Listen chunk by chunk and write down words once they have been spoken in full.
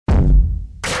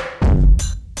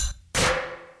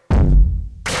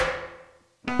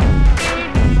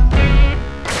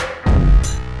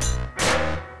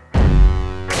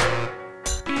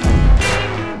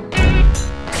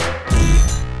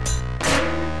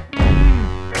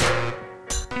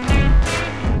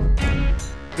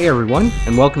Hey everyone,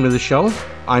 and welcome to the show.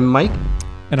 I'm Mike,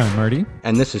 And I'm Marty.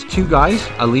 and this is Two Guys,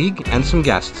 a League, and some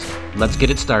guests. Let's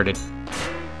get it started.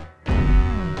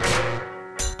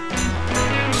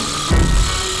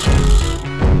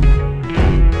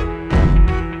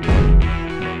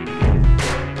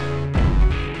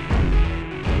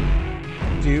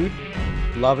 Dude,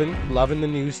 loving the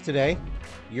news today.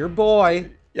 Your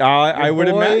boy. Yeah, I would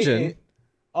boy imagine.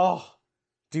 Oh,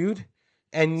 dude,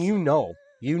 and you know,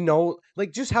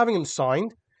 like just having him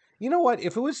signed. You know what?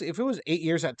 If it was 8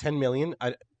 years at 10 million,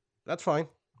 that's fine.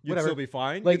 You'd Whatever. still be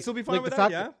fine. Like- You'd still be fine like with the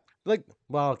that, fact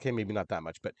well, okay, maybe not that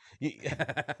much, but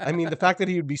I mean, the fact that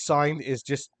he would be signed is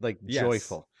just like Yes.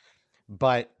 joyful.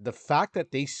 But the fact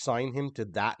that they sign him to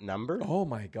that number, Oh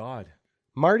my God.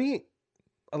 Marty,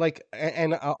 like,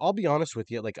 and I'll be honest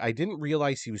with you, like, I didn't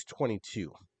realize he was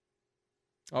 22.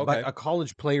 Okay. But a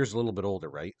college player's a little bit older,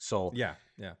 right? So yeah.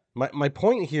 my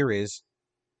point here is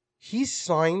he's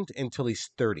signed until he's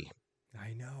 30.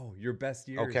 I know. Your best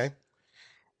years. Okay.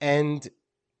 And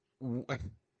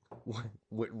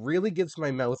what really gets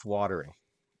my mouth watering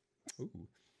Ooh.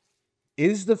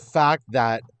 is the fact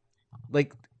that,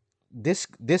 like, this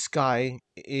guy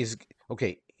is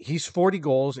okay. He's 40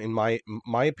 goals in my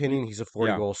opinion. He's a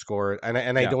 40 Yeah. goal scorer, and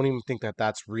I Yeah. don't even think that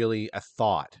that's really a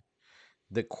thought.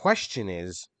 The question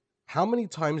is, how many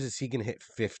times is he gonna hit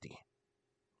 50?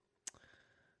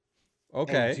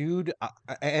 Okay. And dude,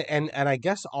 and I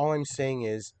guess all I'm saying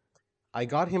is, I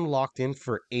got him locked in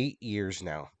for 8 years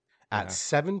now at Yeah.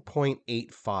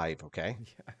 7.85. Okay,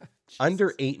 Yeah. under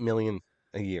Jesus. 8 million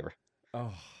a year.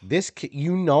 Oh. This kid,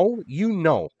 you know,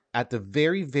 at the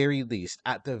very least,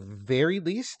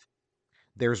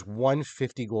 there's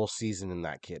 150 goal season in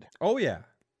that kid, Oh yeah.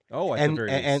 Oh, at the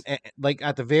very least. and like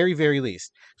at the very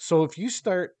least. So if you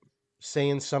start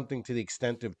saying something to the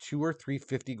extent of 2 or 3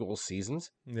 50 goal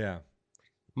seasons, Yeah.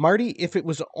 Marty, if it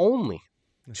was only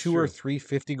That's 2 or true. 3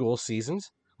 50 goal seasons,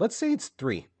 let's say it's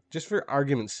 3, just for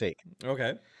argument's sake.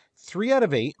 Okay. 3 out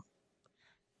of 8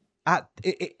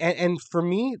 and for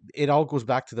me, it all goes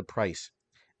back to the price.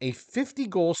 A 50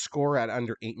 goal scorer at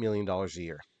under $8 million a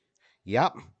year.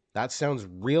 Yep, that sounds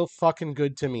real fucking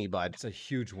good to me, bud. It's a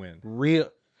huge win. Real,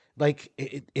 like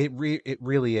it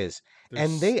really is.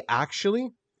 And There's-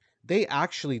 they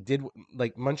actually did,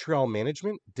 like, Montreal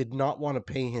management did not want to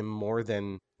pay him more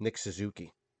than Nick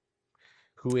Suzuki,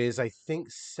 who is, I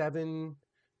think, 7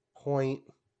 point,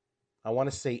 I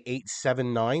want to say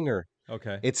 879, or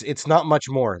Okay. it's not much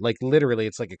more. Like, literally,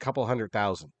 it's like a couple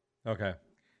 100,000. Okay.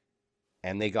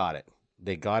 And they got it.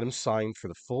 They got him signed for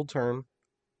the full term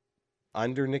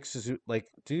under Nick Suzuki. Like,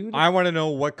 dude, I want to know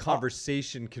what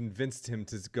conversation convinced him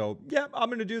to go, yeah, I'm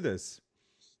going to do this.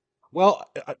 well,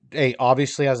 hey,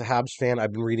 obviously, as a Habs fan,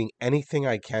 I've been reading anything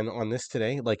I can on this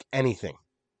today, like anything.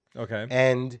 Okay.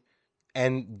 And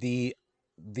the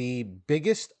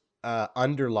biggest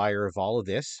underlier of all of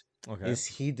this Okay. is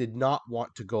he did not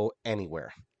want to go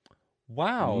anywhere.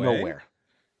 Wow. Nowhere.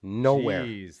 Nowhere.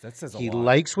 Jeez, that says a He lot.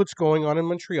 likes what's going on in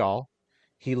Montreal.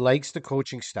 He likes the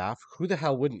coaching staff. Who the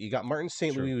hell wouldn't? You got Martin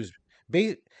St. Sure. Louis, who's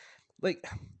like,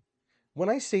 when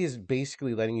I say is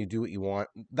basically letting you do what you want,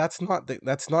 that's not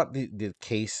the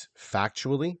case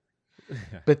factually.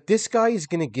 But this guy is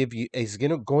going to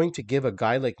give a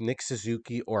guy like Nick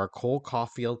Suzuki or a Cole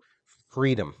Caulfield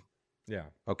freedom. Yeah.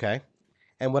 Okay,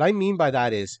 and what I mean by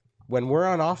that is, when we're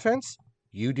on offense,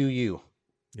 you do you.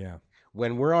 Yeah.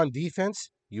 When we're on defense,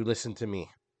 you listen to me,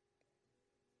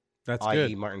 That's i.e.,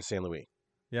 good. Martin St. Louis.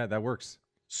 Yeah, that works.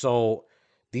 So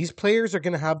these players are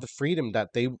going to have the freedom that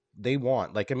they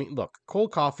want. Like, I mean, look, Cole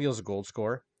Caulfield's a goal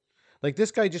scorer. Like,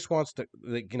 this guy just wants to,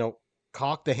 like,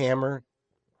 cock the hammer,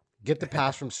 get the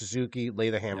pass from Suzuki, lay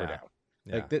the hammer Yeah. down.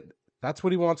 Yeah. Like, that's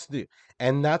what he wants to do.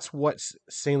 And that's what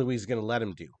St. Louis is going to let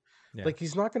him do. Yeah. Like,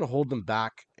 he's not going to hold them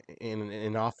back in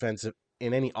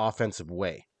any offensive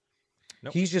way.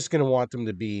 Nope. He's just going to want them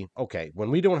to be, okay, when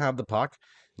we don't have the puck,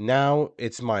 now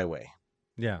it's my way.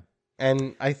 Yeah.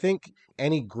 And I think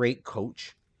any great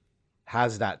coach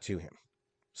has that to him.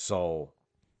 So,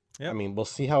 Yep. I mean, we'll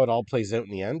see how it all plays out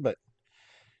in the end, but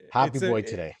happy It's boy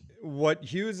today. What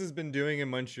Hughes has been doing in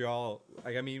Montreal,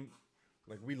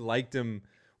 we liked him.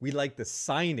 We liked the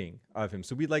signing of him.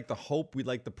 So we liked the hope. We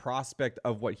liked the prospect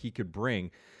of what he could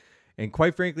bring. And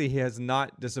quite frankly, he has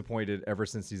not disappointed ever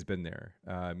since he's been there.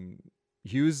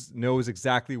 Hughes knows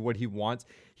exactly what he wants.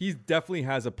 He definitely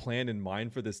has a plan in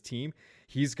mind for this team.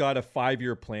 He's got a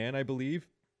 5-year plan, I believe,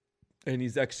 and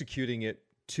he's executing it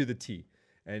to the T.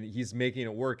 And he's making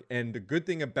it work. And the good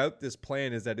thing about this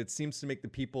plan is that it seems to make the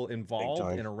people involved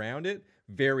and around it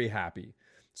very happy.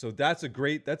 So that's a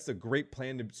great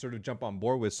plan to sort of jump on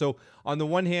board with. So on the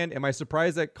one hand, am I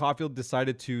surprised that Caulfield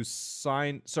decided to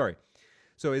sign? Sorry.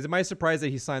 So is it my surprise that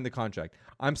he signed the contract?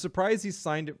 I'm surprised he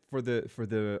signed it for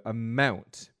the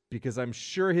amount, because I'm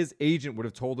sure his agent would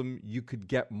have told him you could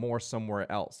get more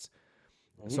somewhere else.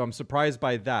 So I'm surprised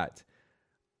by that.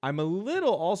 I'm a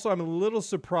little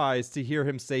surprised to hear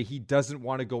him say he doesn't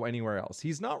want to go anywhere else.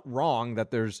 He's not wrong that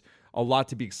there's a lot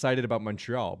to be excited about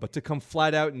Montreal, but to come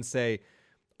flat out and say,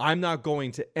 I'm not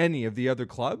going to any of the other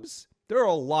clubs. There are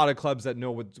a lot of clubs that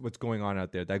know what's going on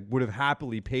out there that would have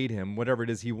happily paid him whatever it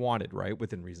is he wanted, right?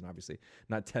 Within reason, obviously,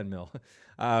 not 10 mil.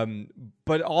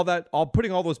 But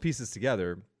putting all those pieces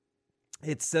together,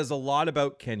 it says a lot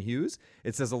about Ken Hughes.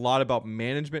 It says a lot about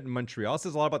management in Montreal. It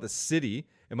says a lot about the city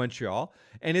in Montreal.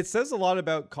 And it says a lot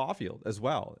about Caulfield as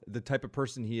well, the type of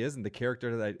person he is and the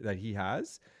character that he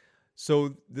has.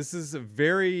 So this is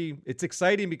it's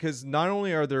exciting because not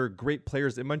only are there great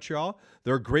players in Montreal,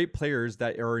 there are great players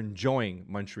that are enjoying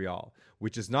Montreal,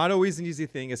 which is not always an easy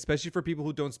thing, especially for people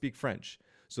who don't speak French.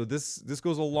 So this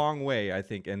goes a long way, I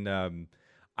think. And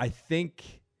I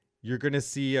think you're going to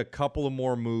see a couple of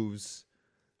more moves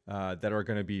that are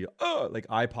going to be like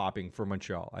eye-popping for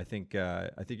Montreal. I think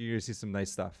you're going to see some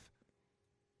nice stuff.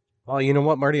 Well, you know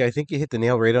what, Marty? I think you hit the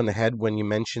nail right on the head when you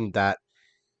mentioned that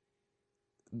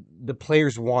the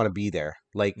players want to be there.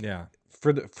 Like Yeah.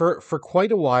 for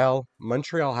quite a while,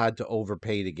 Montreal had to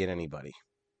overpay to get anybody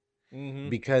Mm-hmm.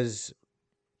 because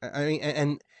I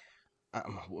mean, I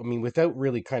mean, without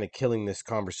really kind of killing this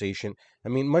conversation, I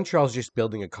mean, Montreal's just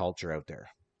building a culture out there,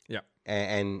 Yeah.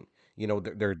 and you know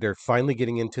they're finally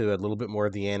getting into a little bit more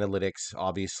of the analytics.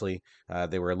 Obviously,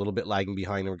 they were a little bit lagging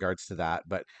behind in regards to that,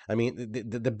 but I mean,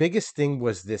 the biggest thing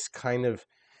was this kind of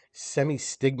semi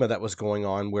stigma that was going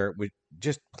on where it would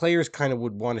just players kind of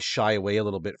would want to shy away a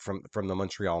little bit from the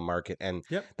Montreal market, and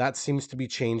Yep. that seems to be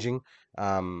changing.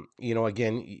 You know,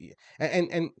 again,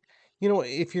 and you know,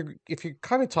 if you're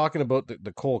kind of talking about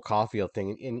the Cole Caulfield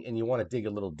thing, and you want to dig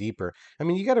a little deeper, I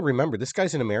mean, you got to remember this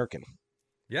guy's an American.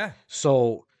 Yeah.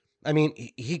 So, I mean,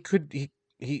 he could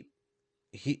he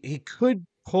could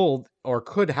pull or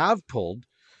could have pulled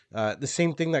the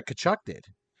same thing that Kachuk did,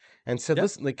 and said, Yep.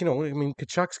 "Listen, like, you know, I mean,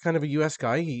 Kachuk's kind of a U.S.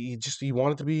 guy. He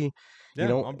wanted to be, you Yeah.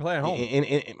 know, I'm playing at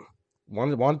home.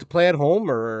 wanted to play at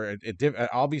home or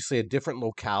obviously a different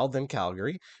locale than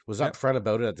Calgary. Was Yep. upfront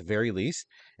about it at the very least.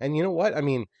 And you know what? I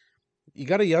mean, you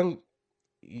got a young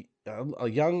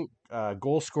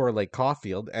goal scorer like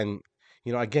Caulfield, and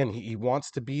you know, again, he wants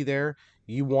to be there.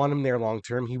 You want him there long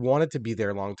term. He wanted to be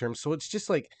there long term. So it's just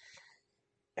like,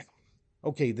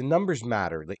 okay, the numbers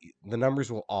matter. The numbers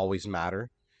will always matter.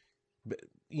 But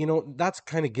you know, that's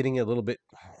kind of getting a little bit,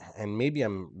 and maybe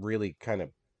I'm really kind of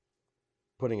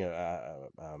putting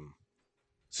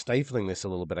stifling this a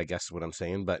little bit, I guess is what I'm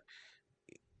saying. But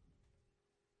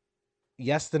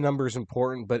yes, the number is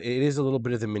important, but it is a little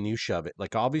bit of the minutia of it.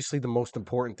 Like obviously, the most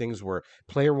important things were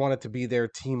player wanted to be there,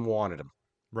 team wanted him.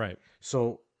 Right.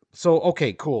 So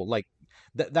okay, cool. Like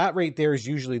that right there is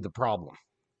usually the problem.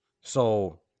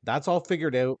 So that's all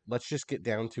figured out. Let's just get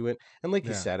down to it. And like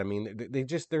you Yeah. said, I mean, they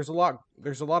just there's a lot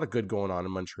of good going on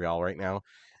in Montreal right now.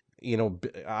 You know,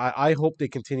 I hope they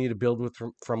continue to build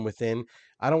from within.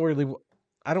 I don't really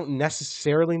I don't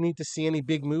necessarily need to see any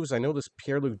big moves. I know this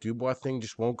Pierre-Luc Dubois thing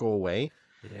just won't go away,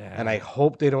 and I Yeah.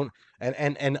 hope they don't.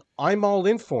 And I'm all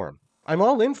in for him. I'm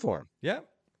all in for him. Yeah.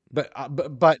 But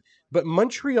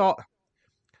Montreal,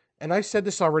 and I said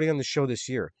this already on the show this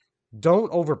year.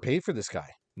 Don't overpay for this guy.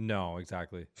 No,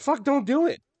 exactly. Fuck, don't do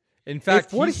it. In fact,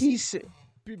 If what he's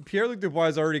Pierre-Luc Dubois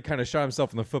has already kind of shot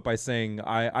himself in the foot by saying,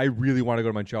 I really want to go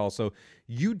to Montreal. So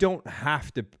you don't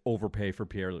have to overpay for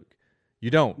Pierre-Luc. You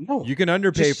don't. no, You can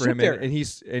underpay just for sit him, there. and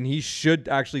he should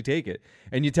actually take it.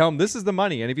 And you tell him this is the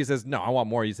money, and if he says no, I want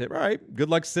more, you say, all right, good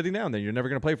luck sitting down. Then you're never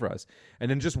going to play for us,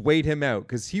 and then just wait him out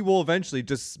because he will eventually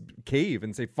just cave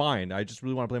and say, fine, I just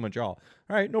really want to play Montreal.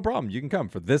 All right, no problem, you can come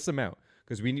for this amount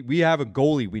because we have a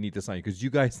goalie we need to sign because you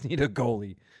guys need a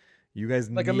goalie. You guys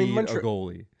Like I need mean, a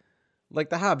goalie. like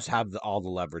the Habs have all the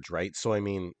leverage, right? So I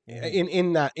mean,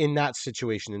 Mhm. in that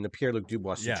situation, in the Pierre-Luc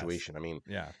Dubois Yes. situation,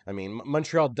 Yeah. I mean,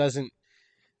 Montreal doesn't.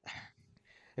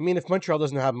 I mean, if Montreal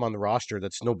doesn't have him on the roster,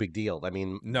 that's no big deal. I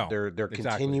mean, No. they're Exactly.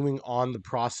 continuing on the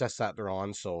process that they're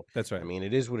on. So That's I right. mean,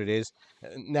 it is what it is.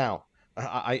 Now,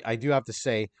 I do have to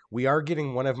say we are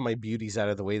getting one of my beauties out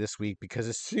of the way this week because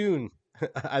as soon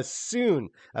as soon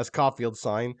as Caulfield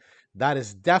signed, that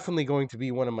is definitely going to be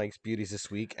one of Mike's beauties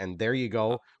this week. And there you Uh,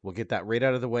 go. We'll get that right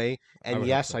out of the way. I And would hope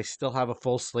yes, so. I still have a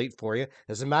full slate for you.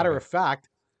 As a matter Okay. of fact,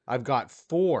 I've got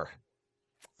four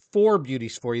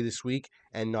beauties for you this week,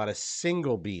 and not a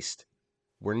single beast.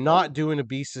 We're not doing a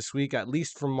beast this week, at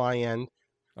least from my end.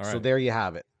 All So right. there you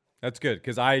have it. That's good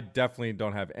because I definitely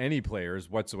don't have any players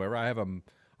whatsoever. I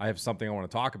have something I want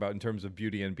to talk about in terms of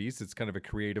Beauty and Beast. It's kind of a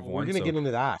creative We're one. gonna So get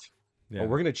into that. yeah. Oh,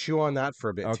 we're gonna chew on that for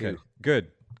a bit Okay. too. Good.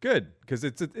 Because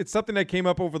it's something that came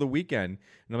up over the weekend,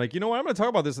 and I'm like, you know what? I'm going to talk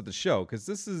about this at the show because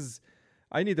this is.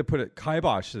 I need to put a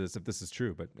kibosh to this if this is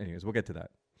true. But anyways, we'll get to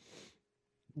that.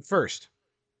 First,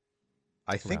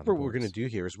 I think Around the what we're gonna boards. do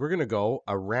here is we're gonna go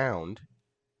around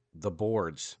the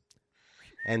boards.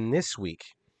 And this week,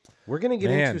 we're gonna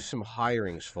get into Man, some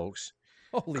hirings, folks.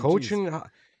 holy Coach jeez. and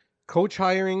coach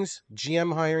hirings,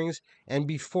 GM hirings, and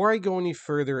before I go any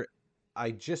further,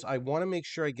 I want to make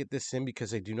sure I get this in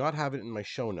because I do not have it in my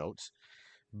show notes.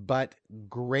 But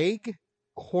Greg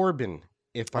Corbin,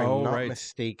 if I'm Oh not right,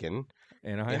 mistaken, it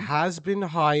Anaheim. has been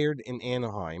hired in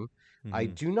Anaheim. I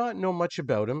Mm-hmm. do not know much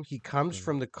about him. He comes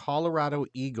from the Colorado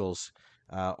Eagles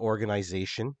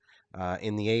organization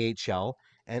in the AHL,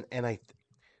 and I-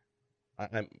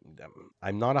 I'm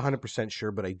I'm not 100%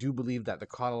 sure, but I do believe that the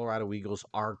Colorado Eagles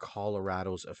are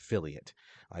Colorado's affiliate.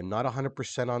 I'm not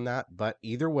 100% on that, but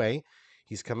either way,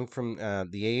 he's coming from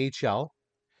the AHL,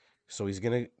 so he's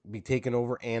going to be taking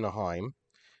over Anaheim.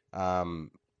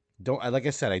 Um, don't like I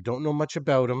said, I don't know much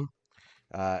about him.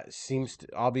 Seems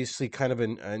obviously kind of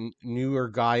a newer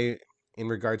guy in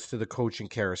regards to the coaching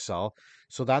carousel,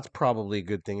 so that's probably a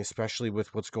good thing, especially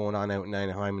with what's going on out in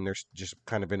Anaheim, and they're just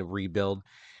kind of in a rebuild,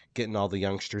 getting all the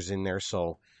youngsters in there.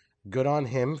 So good on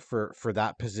him for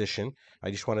that position. I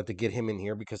just wanted to get him in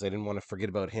here because I didn't want to forget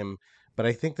about him. But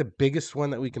I think the biggest one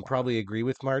that we can probably agree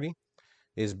with, Marty,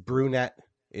 is Brunette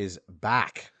is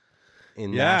back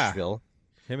in Yeah, Nashville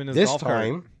him and his this golf cart.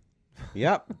 time.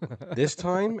 Yep, this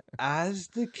time as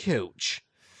the coach.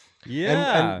 And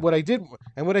Yeah. what I did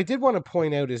want to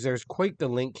point out is there's quite the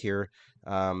link here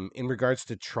in regards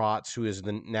to Trotz, who is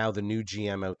now the new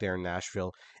GM out there in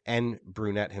Nashville, and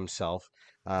Brunette himself.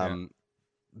 Yeah. Um,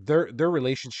 their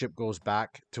relationship goes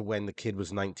back to when the kid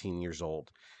was 19 years old,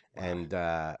 Wow. and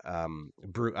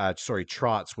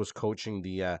Trotz was coaching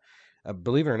the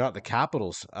believe it or not, the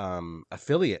Capitals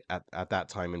affiliate at that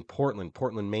time in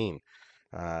Portland, Maine.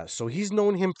 So he's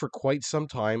known him for quite some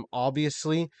time.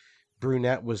 Obviously,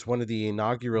 Brunette was one of the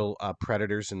inaugural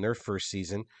Predators in their first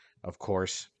season. Of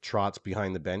course, Trotz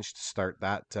behind the bench to start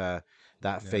that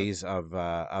Yeah. phase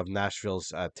of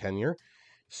Nashville's tenure.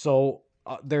 So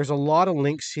there's a lot of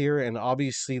links here, and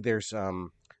obviously there's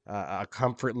a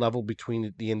comfort level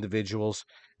between the individuals.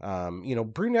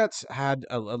 Brunette's had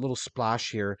a little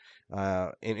splash here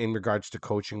in regards to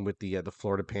coaching with the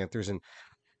Florida Panthers, and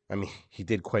I mean, he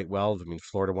did quite well. I mean,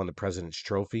 Florida won the President's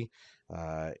Trophy.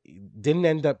 Didn't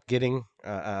end up getting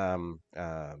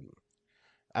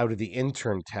out of the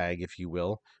interim tag, if you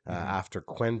will, Mm-hmm. after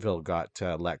Quenville got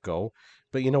let go.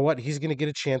 But you know what? He's going to get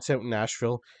a chance out in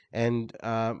Nashville. And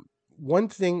one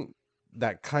thing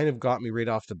that kind of got me right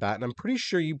off the bat, and I'm pretty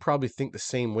sure you probably think the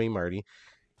same way, Marty.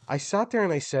 I sat there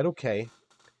and I said, okay,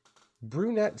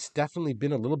 Brunette's definitely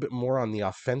been a little bit more on the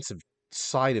offensive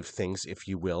side of things, if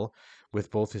you will, with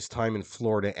both his time in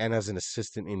Florida and as an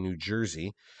assistant in New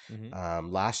Jersey Mm-hmm.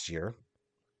 last year.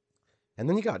 And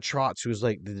then you got Trotz, who's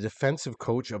like the defensive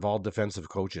coach of all defensive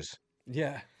coaches.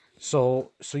 Yeah.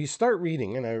 So you start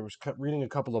reading, and I was reading a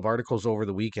couple of articles over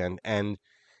the weekend, and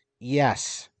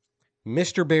yes,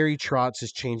 Mr. Barry Trotz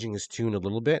is changing his tune a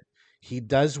little bit. He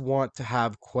does want to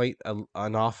have quite an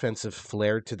offensive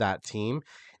flair to that team,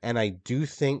 and I do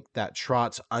think that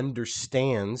Trotz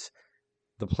understands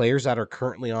the players that are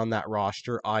currently on that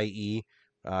roster, i.e.,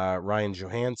 Ryan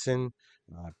Johansson,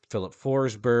 Philip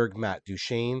Forsberg, Matt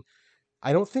Duchene.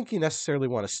 I don't think you necessarily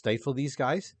want to stifle these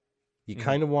guys. You Mm-hmm.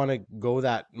 kind of want to go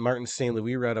that Martin St.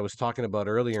 Louis route I was talking about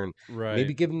earlier, and Right.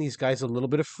 maybe giving these guys a little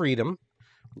bit of freedom.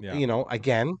 Yeah.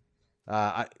 Again,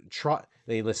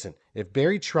 Hey, listen. If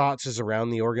Barry Trotz is around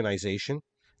the organization,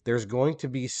 there's going to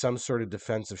be some sort of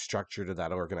defensive structure to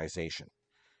that organization,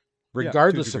 Yeah. To a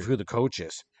regardless of degree. who the coach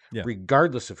is. Yeah.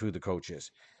 Regardless of who the coach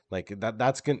is, like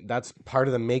that's part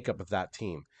of the makeup of that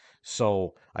team.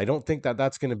 So I don't think that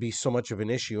that's going to be so much of an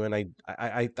issue, and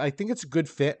I think it's a good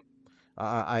fit.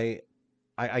 Uh, I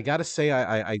I gotta say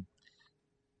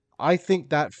I think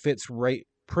that fits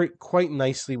quite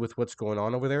nicely with what's going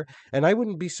on over there, and I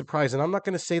wouldn't be surprised. And I'm not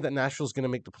going to say that Nashville's going to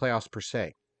make the playoffs per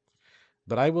se,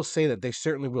 but I will say that they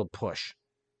certainly will push.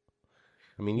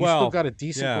 I mean, you still Well, got a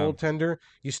decent yeah. goaltender.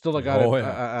 You still got Oh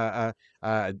yeah.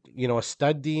 a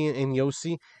stud D in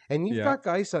Yossi, and you've Yeah. got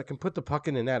guys that can put the puck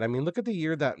in the net. I mean, look at the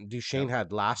year that Yeah. Duchesne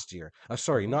had last year.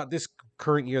 Sorry, Mm-hmm. not this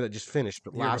current year that just finished,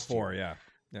 but The year last year. before. Yeah.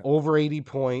 Yeah. Over 80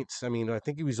 points. I mean, I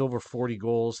think he was over 40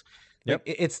 goals. Like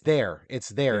Yep. it's there. It's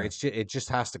there. Yeah. It just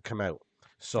has to come out.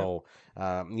 Yep. So,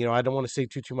 I don't want to say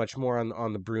too much more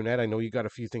on the Brunette. I know you got a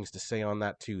few things to say on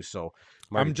that too. So,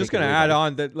 Marty, I'm just take it gonna away, add buddy.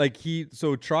 on that like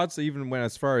so Trotz even went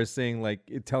as far as saying like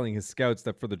telling his scouts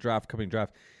that for the coming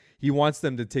draft, he wants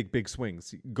them to take big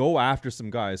swings, go after some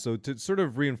guys. So to sort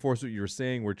of reinforce what you were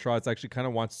saying, where Trotz actually kind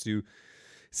of wants to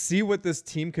see what this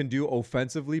team can do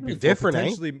offensively before Different, eh?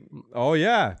 potentially. Oh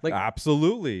yeah, Like,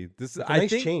 absolutely. This like a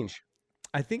nice change.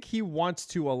 I think he wants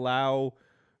to allow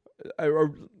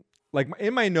or like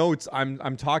in my notes,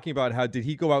 I'm talking about how did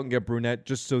he go out and get Brunette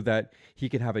just so that he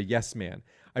could have a yes man?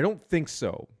 I don't think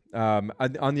so.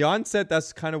 On the onset,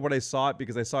 that's kind of what I saw it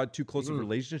because I saw it too close of a Mm.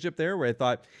 relationship there, where I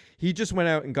thought he just went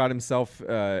out and got himself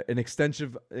an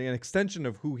extension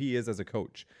of who he is as a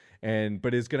coach,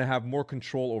 but is going to have more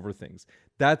control over things.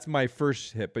 That's my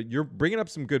first hit. But you're bringing up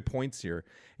some good points here,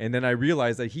 and then I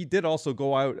realized that he did also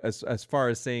go out as far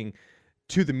as saying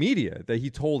to the media that he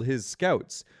told his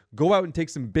scouts go out and take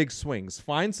some big swings,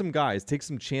 find some guys, take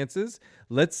some chances.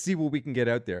 Let's see what we can get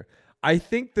out there. I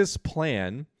think this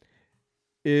plan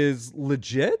is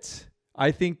legit.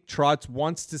 I think Trotz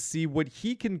wants to see what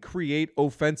he can create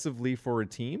offensively for a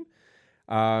team.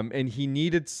 And he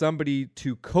needed somebody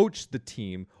to coach the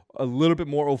team a little bit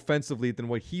more offensively than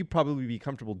what he'd probably be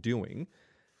comfortable doing.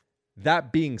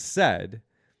 That being said,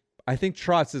 I think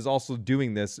Trotz is also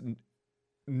doing this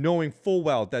knowing full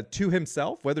well that to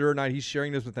himself, whether or not he's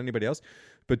sharing this with anybody else,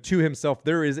 but to himself,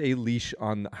 there is a leash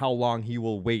on how long he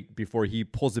will wait before he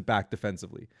pulls it back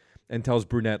defensively and tells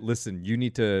Brunette, listen, you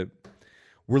need to,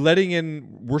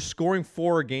 we're scoring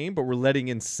 4 a game, but we're letting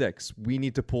in 6. We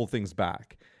need to pull things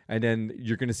back. And then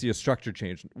you're going to see a structure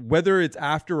change. Whether it's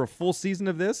after a full season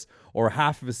of this or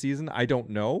half of a season, I don't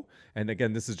know. And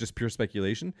again, this is just pure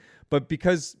speculation. But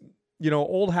because,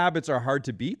 old habits are hard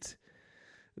to beat,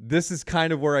 this is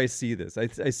kind of where I see this. I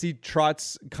see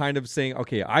Trotz kind of saying,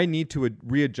 okay, I need to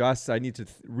readjust. I need to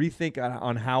rethink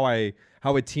on how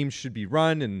a team should be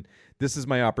run. And this is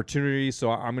my opportunity.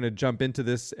 So I'm going to jump into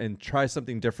this and try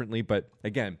something differently. But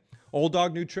again, old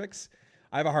dog, new tricks.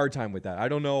 I have a hard time with that. I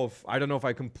don't know if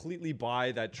I completely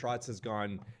buy that Trotz has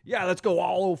gone, yeah, let's go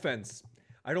all offense.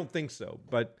 I don't think so.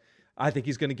 But I think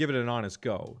he's going to give it an honest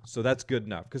go. So that's good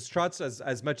enough. Because Trotz,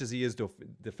 as much as he is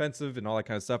defensive and all that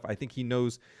kind of stuff, I think he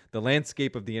knows the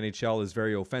landscape of the NHL is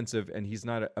very offensive, and he's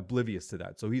not oblivious to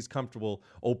that. So he's comfortable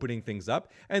opening things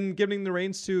up and giving the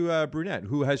reins to Brunette,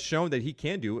 who has shown that he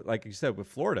can do it, like you said, with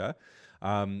Florida.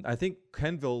 I think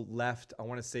Quenneville left, I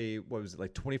want to say, what was it,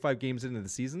 like 25 games into the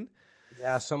season?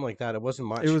 Yeah, something like that. It wasn't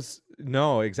much. It was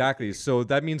no, exactly. So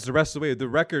that means the rest of the way, the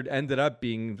record ended up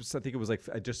being, I think it was like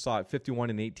I just saw it,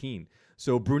 51-18.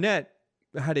 So Brunette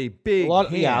had a big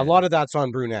a lot of that's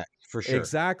on Brunette for sure.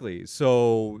 Exactly.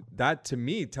 So that to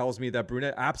me tells me that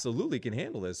Brunette absolutely can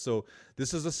handle this. So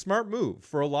this is a smart move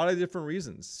for a lot of different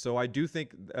reasons. So I do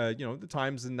think the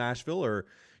times in Nashville, or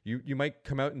you might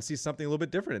come out and see something a little bit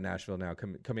different in Nashville now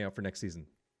coming out for next season.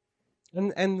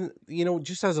 And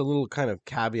just as a little kind of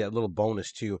caveat, little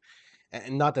bonus too,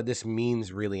 and not that this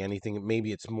means really anything.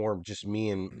 Maybe it's more just me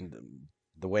and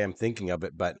the way I'm thinking of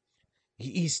it, but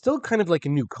he's still kind of like a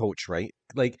new coach, right?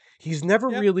 Like he's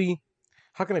never Yeah. really.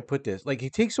 How can I put this? Like he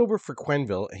takes over for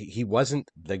Quenneville. He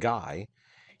wasn't the guy.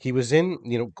 He was in,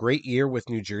 great year with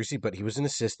New Jersey, but he was an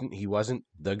assistant. He wasn't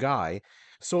the guy.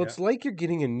 So Yeah. it's like you're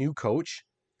getting a new coach,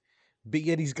 but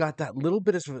yet he's got that little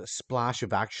bit of a splash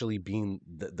of actually being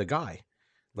the guy.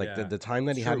 Like the, Yeah. the time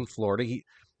that It's he had true. in Florida, you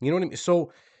know what I mean?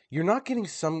 So you're not getting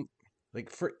some,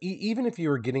 like even if you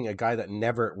were getting a guy that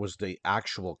never was the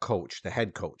actual coach, the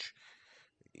head coach,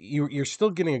 you're still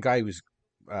getting a guy who's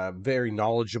very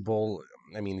knowledgeable.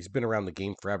 I mean, he's been around the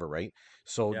game forever, right?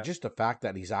 So Yeah. just the fact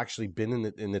that he's actually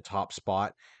been in the top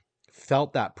spot,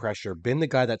 felt that pressure, been the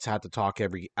guy that's had to talk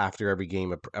after every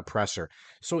game, a presser.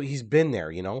 So he's been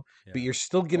there, but Yeah. you're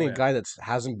still Oh getting a yeah. guy that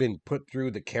hasn't been put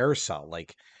through the carousel.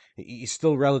 Like he's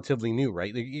still relatively new,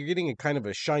 right? Like, you're getting a kind of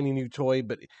a shiny new toy,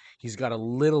 but he's got a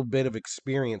little bit of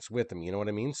experience with him. You know what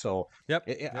I mean? So Yep.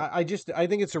 Yep. I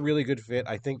think it's a really good fit.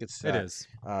 I think it's It is.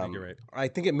 I think you're right. I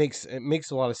think it makes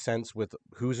a lot of sense with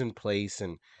who's in place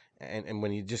and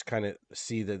when you just kind of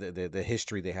see the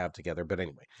history they have together. But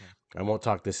anyway, Yeah. I won't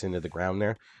talk this into the ground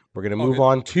there. We're gonna All move good.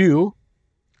 on to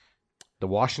the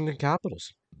Washington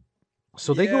Capitals.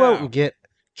 So they go out Yeah. and get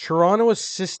Toronto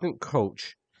assistant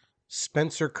coach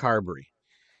Spencer Carberry.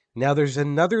 Now there's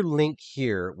another link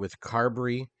here with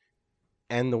Carberry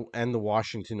and the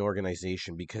Washington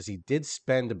organization because he did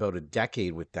spend about a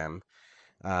decade with them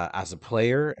as a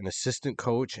player, an assistant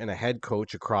coach, and a head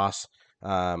coach across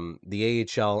the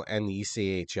AHL and the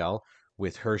ECHL,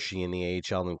 with Hershey in the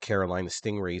AHL and Carolina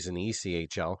Stingrays in the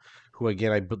ECHL, who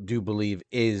again do believe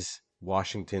is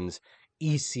Washington's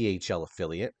ECHL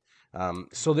affiliate.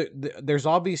 So there's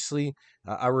obviously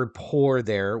a rapport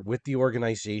there with the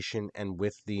organization and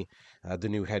with the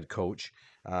new head coach.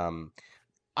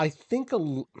 I think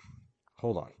hold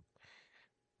on.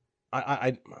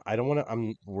 I don't want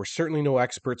to. We're certainly no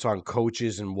experts on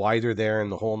coaches and why they're there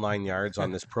and the whole 9 yards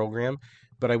on this program,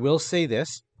 but I will say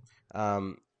this: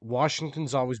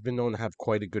 Washington's always been known to have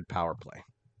quite a good power play.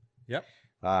 Yep.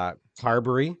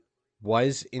 Carberry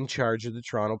was in charge of the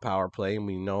Toronto power play, and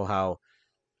we know how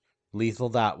lethal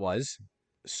that was.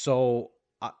 So,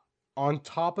 on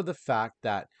top of the fact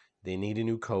that they need a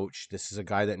new coach, this is a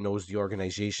guy that knows the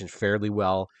organization fairly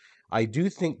well. I do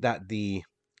think that the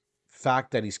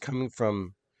fact that he's coming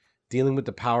from dealing with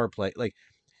the power play, like,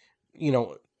 you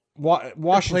know, It played a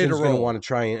Washington's going to role. want to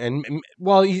try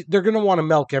well, they're going to want to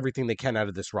milk everything they can out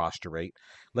of this roster, right?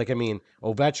 Like, I mean,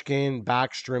 Ovechkin,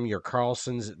 Backstrom, your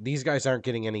Carlsons, these guys aren't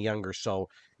getting any younger, so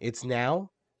it's now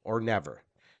or never.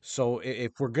 So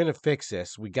if we're going to fix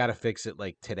this, we got to fix it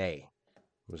like today.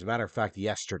 As a matter of fact,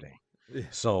 yesterday.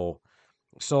 So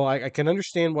I can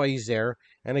understand why he's there.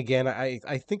 And again, I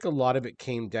think a lot of it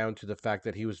came down to the fact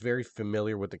that he was very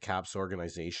familiar with the Caps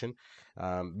organization.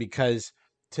 Because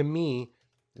to me,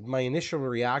 my initial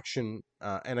reaction,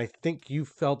 and I think you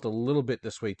felt a little bit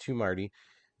this way too, Marty,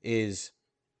 is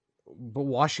but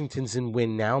Washington's in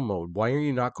win now mode. Why are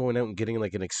you not going out and getting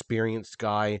like an experienced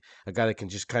guy, a guy that can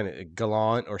just kind of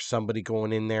Gallant or somebody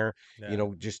going in there, Yeah.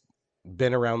 just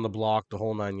been around the block the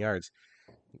whole 9 yards?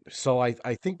 So I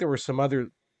think there were some other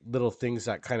little things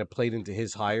that kind of played into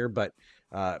his hire, but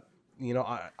uh,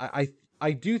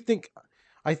 I do think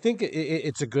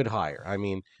it's a good hire. I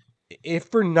mean, if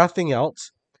for nothing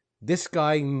else, this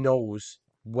guy knows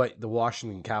what the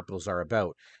Washington Capitals are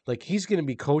about. Like he's going to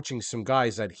be coaching some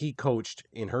guys that he coached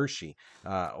in Hershey,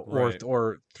 Right.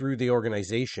 or through the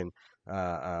organization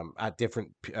at different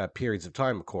periods of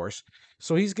time, of course.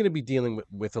 So he's going to be dealing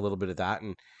with a little bit of that.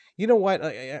 And you know what?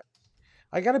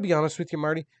 I got to be honest with you,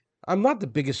 Marty. I'm not the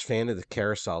biggest fan of the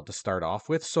carousel to start off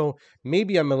with, so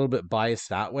maybe I'm a little bit biased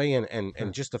that way.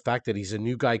 And just the fact that he's a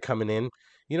new guy coming in,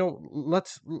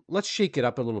 let's shake it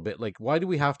up a little bit. Like, why do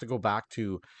we have to go back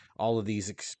to all of these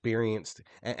experienced?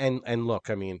 And look,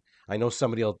 I mean, I know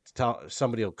somebody will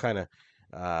kind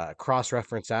of cross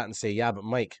reference that and say, yeah, but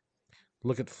Mike,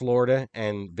 look at Florida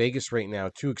and Vegas right now,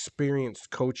 two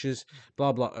experienced coaches,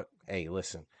 blah blah. Hey,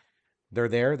 listen, they're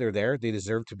there, they're there, they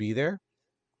deserve to be there.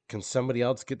 Can somebody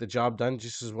else get the job done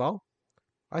just as well?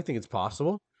 I think it's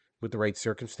possible with the right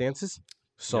circumstances. Yeah,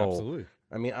 So, absolutely.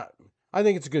 I mean, I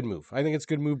think it's a good move. I think it's a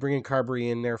good move bringing Carberry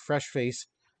in there, fresh face.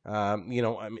 I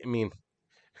mean,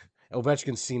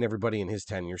 Ovechkin's seen everybody in his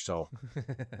tenure, so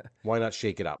why not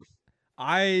shake it up?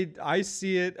 I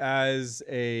see it as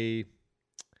a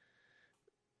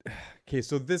okay.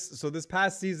 So this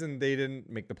past season they didn't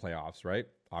make the playoffs, right?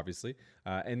 Obviously,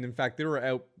 and in fact they were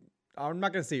out. I'm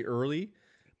not going to say early,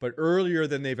 but earlier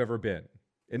than they've ever been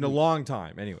in a Mm. long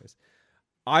time. Anyways,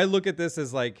 I look at this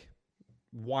as like,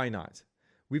 why not?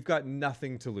 We've got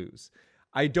nothing to lose.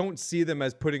 I don't see them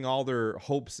as putting all their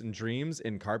hopes and dreams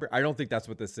in Carber. I don't think that's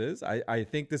what this is. I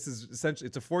think this is essentially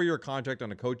it's a 4-year contract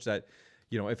on a coach that,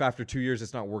 if after 2 years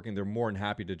it's not working, they're more than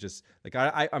happy to just like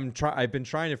I've been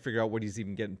trying to figure out what he's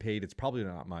even getting paid. It's probably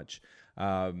not much,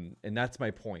 and that's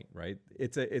my point, right?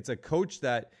 It's a coach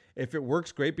that if it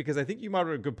works, great, because I think you might have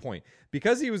a good point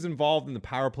because he was involved in the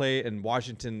power play and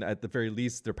Washington at the very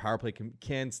least their power play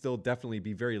can still definitely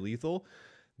be very lethal.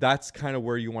 That's kind of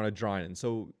where you want to draw in.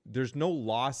 So there's no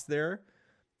loss there.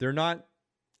 They're not,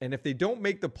 and if they don't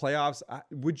make the playoffs,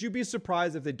 would you be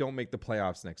surprised if they don't make the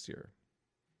playoffs next year?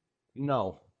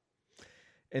 No,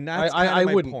 And I, that's I, kind I of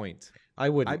my wouldn't. point. I I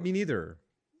wouldn't. mean, either.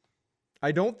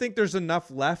 I don't think there's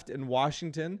enough left in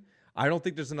Washington. I don't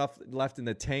think there's enough left in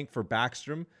the tank for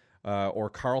Backstrom or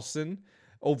Carlson.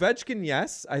 Ovechkin,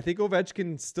 yes. I think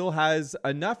Ovechkin still has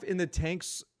enough in the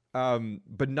tanks,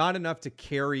 but not enough to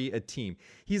carry a team.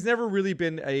 He's never really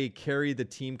been a carry the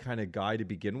team kind of guy to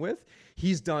begin with.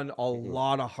 He's done a Mhm.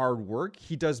 lot of hard work.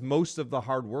 He does most of the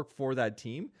hard work for that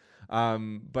team.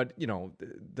 But,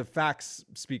 the facts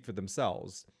speak for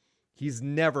themselves. He's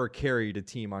never carried a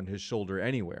team on his shoulder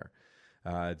anywhere.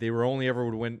 They were only ever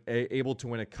able to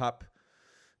win a cup.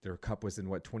 Their cup was in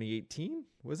what, 2018?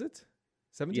 Was it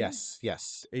 17? Yes,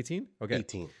 yes. 18? Okay,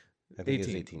 18. I think it's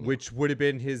 18, 18. Yeah. which would have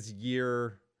been his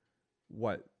year,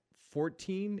 what,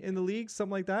 14 in the league,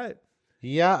 something like that.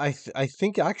 Yeah, I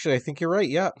think actually I think you're right.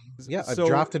 Yeah, yeah. I So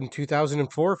drafted in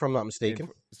 2004, if I'm not and mistaken.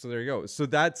 so there you go. So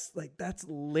that's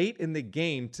late in the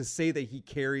game to say that he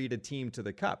carried a team to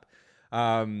the cup.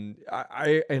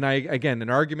 I again, an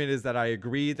argument is that I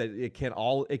agree that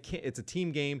it's a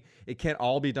team game. It can't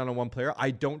all be done on one player.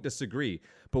 I don't disagree.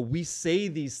 But we say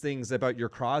these things about your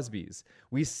Crosbys.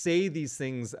 We say these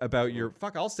things about your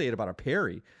I'll say it about a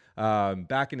Perry.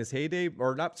 Back in his heyday,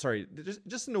 or not, sorry,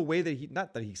 just in a way that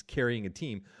not that he's carrying a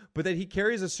team, but that he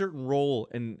carries a certain role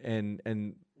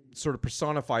and sort of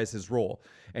personifies his role.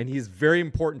 And he's very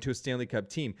important to a Stanley Cup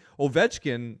team.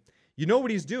 Ovechkin, you know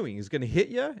what he's doing. He's going to hit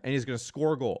you and he's going to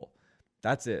score a goal.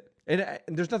 That's it. And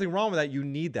there's nothing wrong with that. You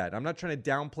need that. I'm not trying to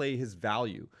downplay his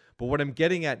value. But what I'm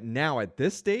getting at now at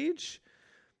this stage,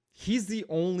 he's the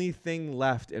only thing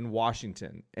left in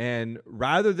Washington. And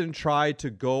rather than try to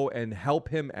go and help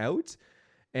him out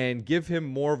and give him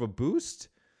more of a boost,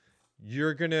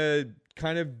 you're going to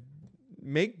kind of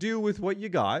make do with what you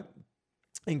got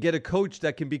and get a coach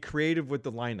that can be creative with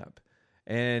the lineup.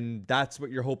 And that's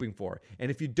what you're hoping for. And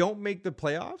if you don't make the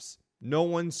playoffs, no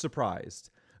one's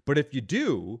surprised. But if you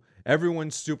do,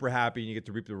 everyone's super happy and you get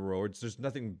to reap the rewards. There's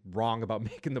nothing wrong about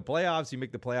making the playoffs. You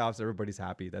make the playoffs, everybody's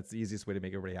happy. That's the easiest way to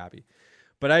make everybody happy.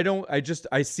 But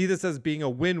I see this as being a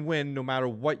win-win no matter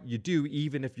what you do,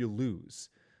 even if you lose.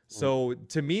 So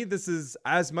to me, this is,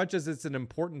 as much as it's an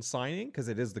important signing because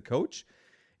it is the coach,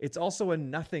 it's also a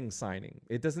nothing signing.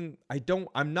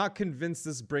 I'm not convinced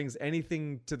this brings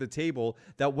anything to the table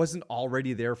that wasn't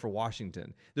already there for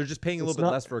Washington. They're just paying a little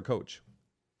bit less for a coach.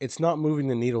 It's not moving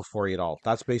the needle for you at all.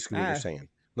 That's basically what you're saying.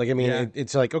 Like, I mean, Yeah.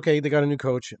 it's like, okay, they got a new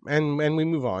coach and we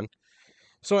move on.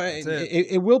 So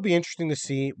it will be interesting to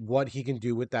see what he can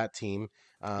do with that team.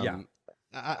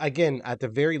 Again, at the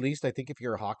very least, I think if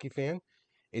you're a hockey fan,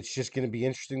 it's just going to be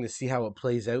interesting to see how it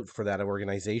plays out for that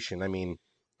organization. I mean,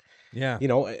 yeah,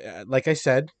 like I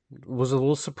said, was a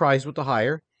little surprised with the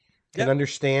hire. Can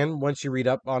understand once you read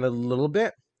up on it a little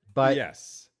bit, but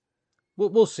yes,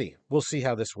 we'll see. We'll see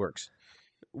how this works.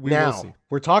 We will see.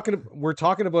 We're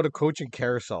talking about a coaching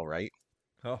carousel, right?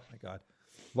 Oh my God.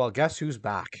 Well, guess who's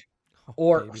back?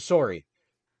 Baby. Sorry,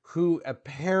 who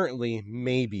apparently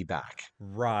may be back.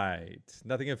 Right.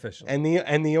 Nothing official. And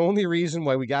the only reason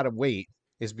why we gotta wait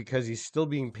is because he's still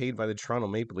being paid by the Toronto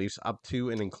Maple Leafs up to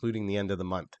and including the end of the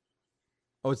month.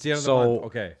 Oh, it's the end of the month.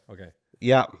 Okay.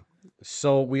 Yeah.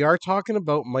 So we are talking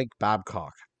about Mike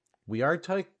Babcock. We are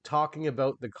talking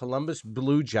about the Columbus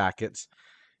Blue Jackets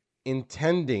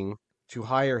intending to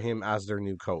hire him as their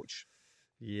new coach.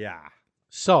 Yeah.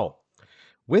 So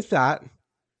with that,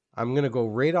 I'm going to go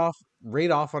right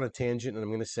off on a tangent, and I'm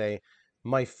going to say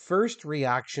my first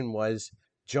reaction was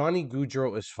Johnny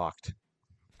Gaudreau is fucked.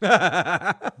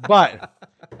 But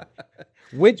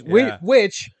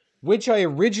which I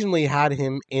originally had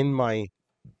him in my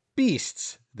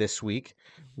beasts this week,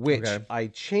 which I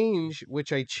changed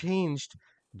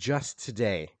just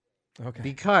today. Okay.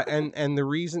 Because and the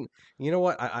reason, you know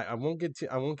what, I won't get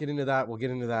into that. We'll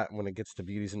get into that when it gets to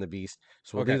Beauties and the Beast.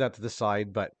 So we'll do that to the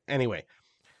side. But anyway,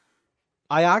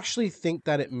 I actually think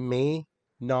that it may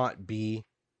not be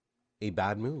a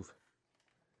bad move.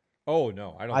 Oh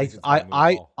no, I don't think it's a bad move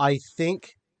at all. I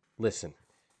think, listen,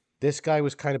 this guy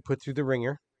was kind of put through the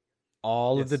ringer.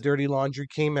 All of the dirty laundry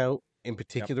came out, in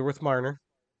particular with Marner.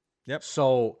 Yep.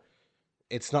 So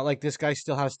it's not like this guy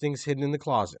still has things hidden in the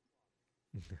closet.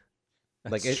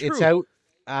 Like it's out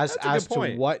as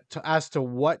to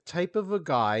what type of a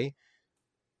guy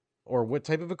or what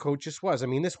type of a coach this was. I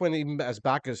mean, this went even as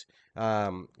back as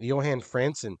Johan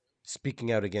Franzen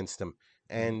speaking out against him,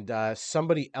 and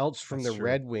somebody else from the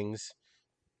Red Wings.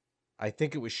 I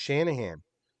think it was Shanahan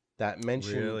that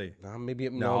mentioned. Really? Maybe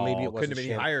it wasn't. Couldn't have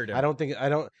been hired him. I don't think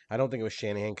it was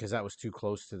Shanahan because that was too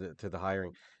close to the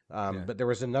hiring. But there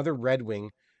was another Red Wing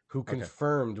who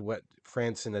confirmed what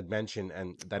Franzen had mentioned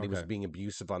and that he was being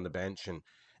abusive on the bench. And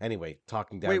anyway,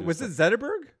 talking down. Wait, was it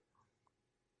Zetterberg?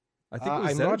 I think it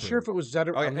was I'm not sure if it was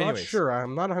Zetterberg. Okay, I'm not sure.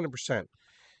 I'm not 100%.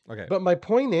 Okay. But my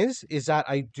point is that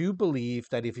I do believe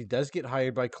that if he does get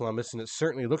hired by Columbus, and it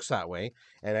certainly looks that way,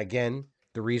 and again,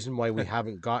 the reason why we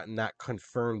haven't gotten that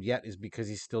confirmed yet is because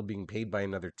he's still being paid by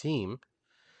another team.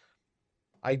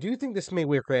 I do think this may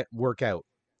work out.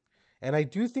 And I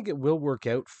do think it will work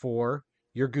out for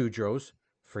your Gaudreaus,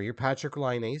 for your Patrick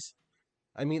Laines.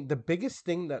 I mean, the biggest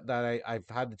thing that I've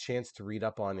had the chance to read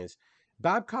up on is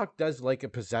Babcock does like a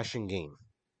possession game.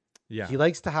 Yeah. He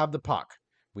likes to have the puck.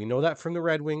 We know that from the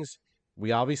Red Wings.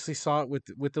 We obviously saw it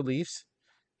with the Leafs.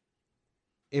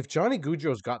 If Johnny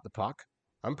Gaudreau's got the puck,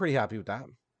 I'm pretty happy with that.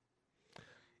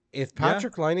 If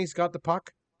Patrick Laine's got the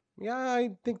puck,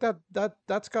 I think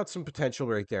that's got some potential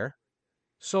right there.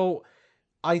 So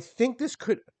I think this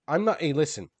could. Hey,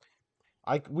 listen.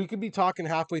 We could be talking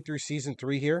halfway through season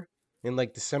 3 here in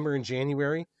like December and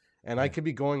January, and I could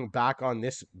be going back on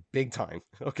this big time.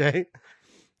 Okay.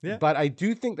 Yeah. But I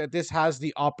do think that this has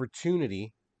the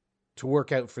opportunity to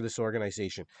work out for this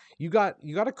organization. You got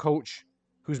a coach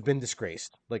who's been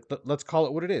disgraced. Like let's call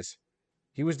it what it is.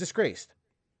 He was disgraced.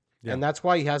 Yeah. And that's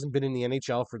why he hasn't been in the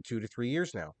NHL for 2 to 3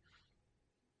 years now.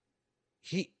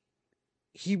 He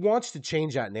he wants to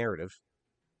change that narrative.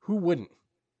 Who wouldn't?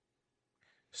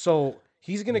 So,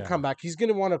 he's going to Yeah. come back. He's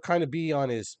going to want to kind of be on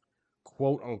his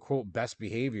quote unquote best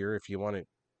behavior, if you want to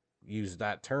use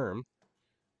that term.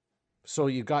 So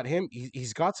you got him.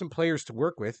 He's got some players to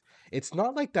work with. It's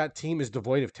not like that team is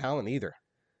devoid of talent either.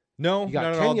 No, You got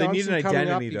not at all. Ken They need an Johnson coming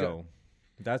up. identity, though.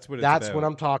 That's what it's That's what about.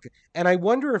 I'm talking. And I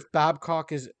wonder if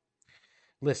Babcock is.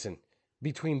 Listen,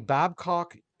 between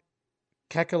Babcock,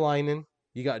 Kekalainen,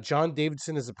 you got John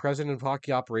Davidson as the president of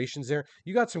hockey operations there.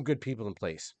 You got some good people in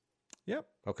place. Yep.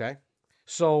 Okay.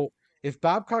 So if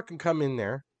Babcock can come in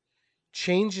there,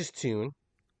 change his tune,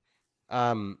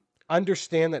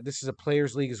 understand that this is a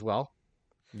players' league as well.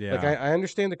 Like Yeah. I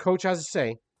understand the coach has a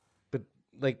say, but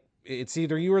like it's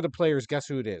either you or the players. Guess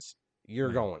who it is? You're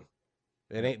Yeah. going.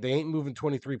 They ain't moving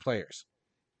 23 players.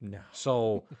 No.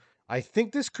 So I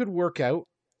think this could work out.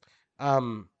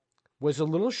 Was a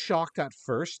little shocked at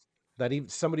first that even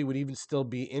somebody would even still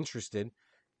be interested,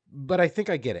 but I think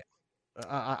I get it.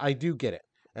 I do get it,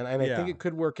 and I think Yeah. it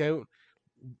could work out.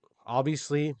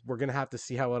 Obviously, we're gonna have to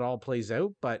see how it all plays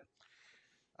out, but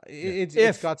Yeah.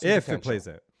 it's got some If it potential. plays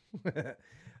out.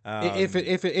 If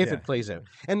Yeah. it plays out.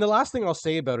 And the last thing I'll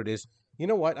say about it is, you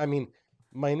know what? I mean,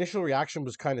 my initial reaction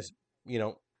was kind of,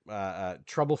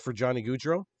 trouble for Johnny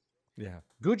Gaudreau. Yeah.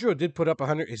 Gaudreau did put up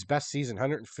his best season,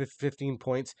 115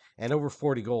 points and over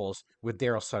 40 goals with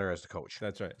Daryl Sutter as the coach.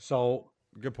 That's right. So,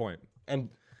 Good point. and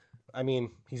I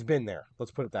mean, he's been there.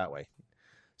 Let's put it that way.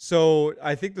 So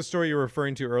I think the story you were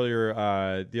referring to earlier,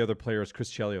 the other player is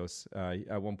Chris Chelios.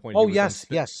 At one point, Oh, he was yes,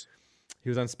 on yes. he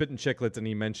was on Spit and Chicklets, and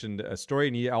he mentioned a story,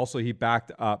 and he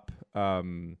backed up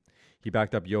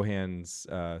Johann's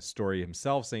story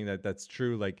himself, saying that that's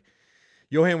true. Like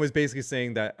Johann was basically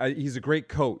saying that he's a great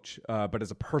coach, but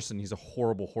as a person, he's a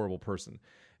horrible, horrible person.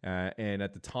 And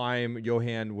at the time,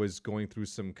 Johann was going through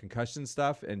some concussion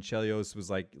stuff, and Chelios was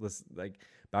like, listen, like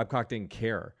Babcock didn't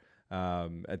care.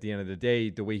 At the end of the day,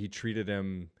 the way he treated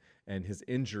him and his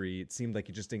injury, it seemed like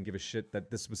he just didn't give a shit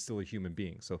that this was still a human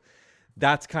being. So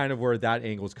that's kind of where that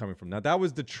angle is coming from. Now, that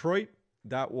was Detroit.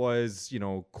 That was,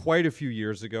 quite a few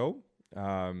years ago.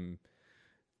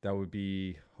 That would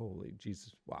be, holy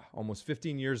Jesus, wow, almost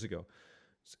 15 years ago.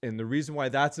 And the reason why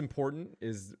that's important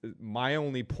is my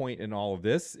only point in all of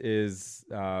this is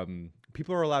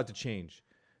people are allowed to change.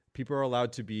 People are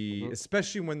allowed to be,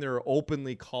 especially when they're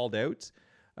openly called out.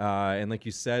 And like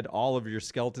you said, all of your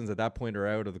skeletons at that point are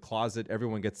out of the closet.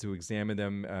 Everyone gets to examine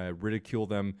them, ridicule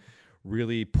them,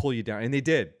 really pull you down. And they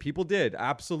did. People did,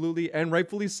 absolutely, and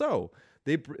rightfully so.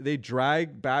 They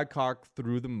dragged Babcock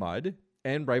through the mud,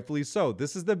 and rightfully so.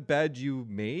 This is the bed you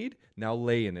made. Now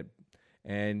lay in it.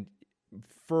 And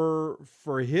for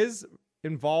his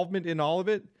involvement in all of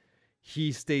it,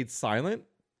 he stayed silent.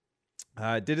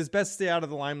 Did his best to stay out of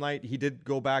the limelight. He did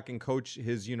go back and coach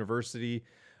his university,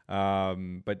 but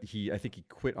I think he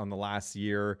quit on the last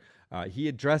year. He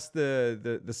addressed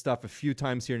the stuff a few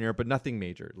times here and there, but nothing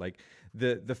major. Like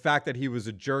the fact that he was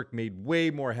a jerk made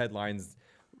way more headlines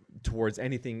towards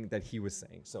anything that he was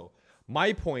saying. So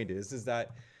my point is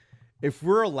that if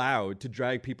we're allowed to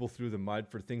drag people through the mud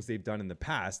for things they've done in the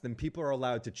past, then people are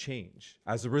allowed to change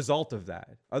as a result of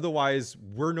that. Otherwise,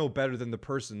 we're no better than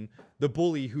the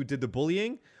bully who did the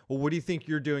bullying. Well, what do you think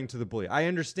you're doing to the bully? I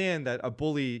understand that a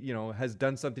bully, has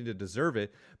done something to deserve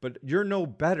it, but you're no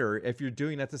better if you're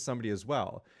doing that to somebody as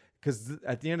well. Because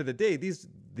at the end of the day, these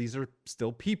are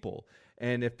still people.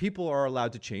 And if people are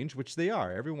allowed to change, which they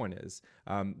are, everyone is,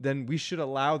 then we should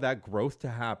allow that growth to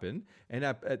happen. And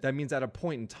that means at a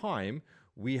point in time,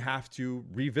 we have to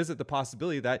revisit the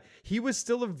possibility that he was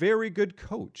still a very good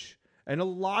coach. And a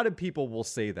lot of people will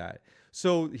say that.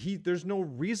 So there's no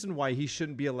reason why he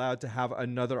shouldn't be allowed to have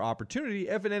another opportunity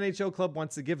if an NHL club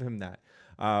wants to give him that.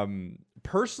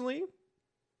 Personally,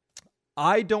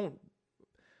 I don't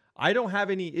have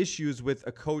any issues with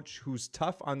a coach who's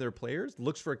tough on their players,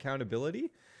 looks for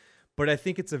accountability. But I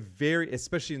think it's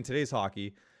especially in today's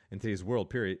hockey, in today's world,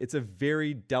 period, it's a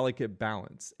very delicate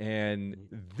balance. And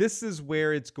this is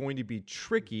where it's going to be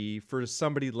tricky for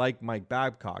somebody like Mike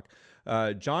Babcock.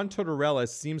 John Tortorella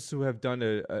seems to have done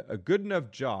a good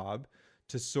enough job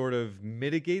to sort of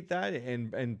mitigate that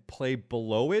and play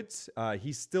below it.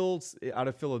 He's still out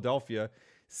of Philadelphia,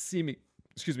 seemingly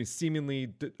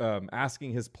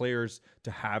asking his players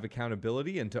to have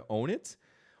accountability and to own it.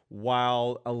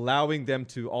 while allowing them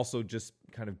to also just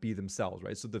kind of be themselves,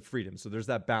 right? So the freedom. So there's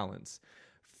that balance.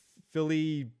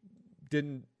 Philly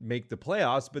didn't make the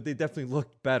playoffs, but they definitely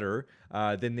looked better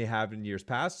than they have in years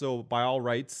past. So by all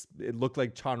rights, it looked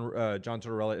like John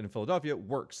Tortorella in Philadelphia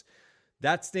works.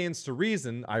 That stands to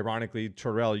reason. Ironically,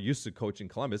 Tortorella used to coach in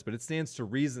Columbus, but it stands to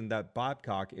reason that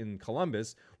Babcock in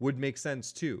Columbus would make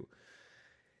sense too.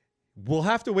 We'll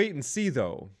have to wait and see,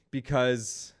 though,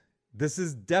 because this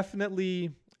is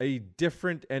definitely a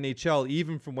different NHL,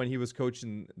 even from when he was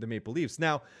coaching the Maple Leafs.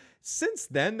 Now, since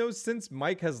then, though, since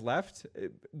Mike has left,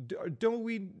 do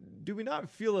we not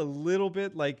feel a little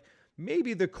bit like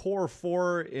maybe the core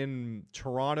four in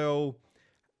Toronto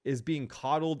is being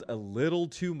coddled a little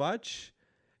too much?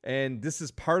 And this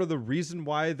is part of the reason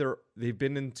why they've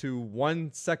been into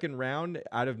one second round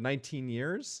out of 19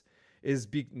 years.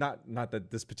 Not that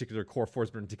this particular core four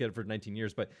has been together for 19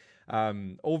 years, but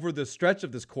over the stretch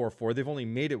of this core four, they've only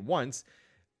made it once.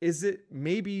 Is it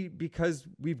maybe because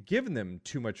we've given them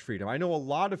too much freedom? I know a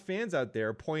lot of fans out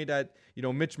there point at,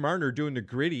 Mitch Marner doing the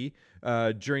gritty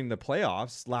during the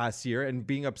playoffs last year and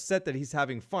being upset that he's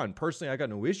having fun. Personally, I got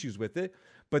no issues with it,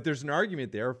 but there's an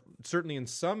argument there, certainly in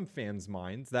some fans'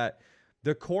 minds, that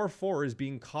the core four is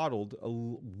being coddled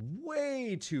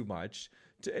way too much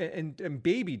and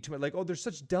babied too much. Like, oh, they're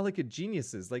such delicate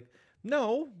geniuses. Like,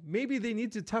 no, maybe they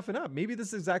need to toughen up. Maybe this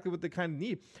is exactly what they kind of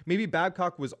need. Maybe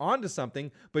Babcock was onto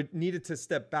something, but needed to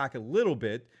step back a little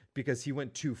bit because he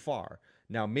went too far.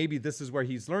 Now, maybe this is where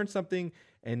he's learned something.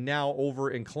 And now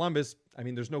over in Columbus, I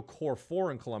mean, there's no core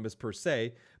four in Columbus per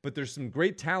se, but there's some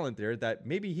great talent there that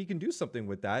maybe he can do something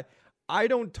with that. I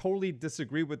don't totally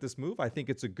disagree with this move. I think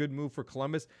it's a good move for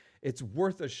Columbus. It's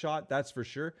worth a shot, that's for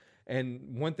sure. And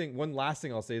one last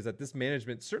thing I'll say is that this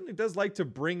management certainly does like to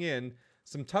bring in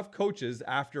some tough coaches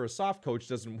after a soft coach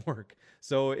doesn't work.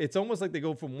 So it's almost like they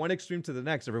go from one extreme to the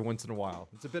next every once in a while.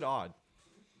 It's a bit odd.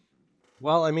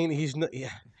 Well, I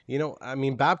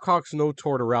mean, Babcock's no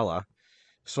Tortorella.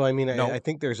 So, I mean, No. I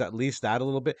think there's at least that a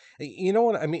little bit. You know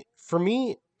what? I mean, for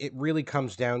me, it really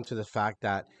comes down to the fact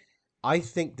that I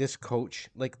think this coach,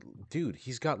 like, dude,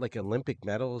 he's got like Olympic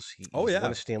medals. Oh, He's won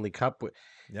yeah. a Stanley Cup.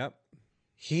 Yep.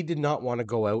 He did not want to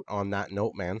go out on that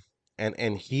note, man.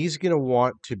 And he's going to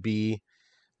want to be,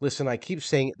 listen, I keep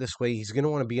saying it this way. He's going to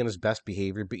want to be on his best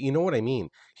behavior, but you know what I mean?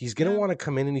 He's going to Yeah. want to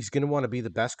come in and he's going to want to be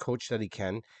the best coach that he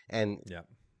can. And Yeah.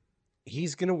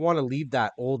 he's going to want to leave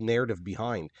that old narrative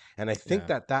behind. And I think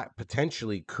Yeah. that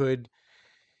potentially could,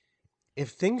 if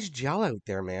things gel out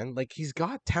there, man, like he's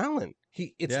got talent.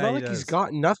 It's Yeah, not he like he's does.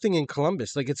 got nothing in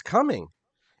Columbus. Like it's coming.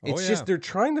 Oh, It's yeah. just they're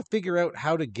trying to figure out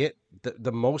how to get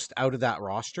the most out of that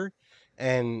roster.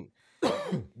 And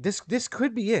this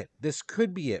could be it. This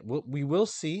could be it. We will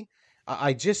see.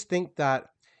 I just think that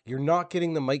you're not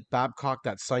getting the Mike Babcock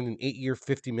that signed an 8-year,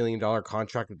 $50 million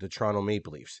contract with the Toronto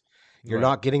Maple Leafs. You're Right.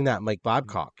 not getting that Mike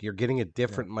Babcock. You're getting a Yeah.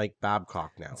 different Mike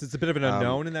Babcock now. It's a bit of an Um,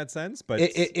 unknown in that sense, but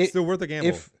it still worth a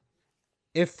gamble.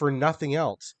 if for nothing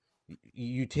else,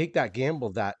 you take that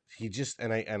gamble that he just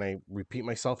and I repeat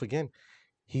myself again,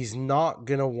 he's not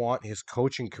gonna want his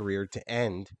coaching career to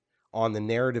end on the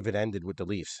narrative it ended with the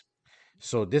Leafs.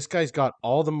 So this guy's got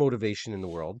all the motivation in the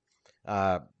world,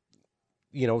 uh,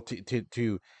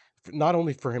 to not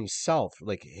only for himself,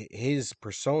 like his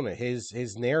persona,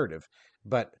 his narrative,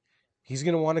 but he's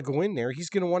going to want to go in there. He's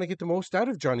going to want to get the most out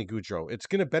of Johnny Gaudreau. It's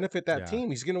going to benefit that Yeah. team.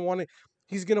 He's going to want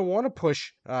to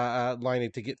push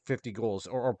Laine to get 50 goals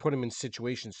or put him in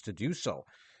situations to do so. Oh,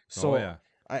 So yeah.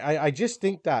 I just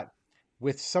think that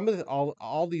with some of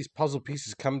all these puzzle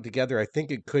pieces coming together, I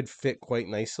think it could fit quite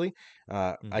nicely.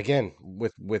 Mhm. Again,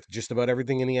 with just about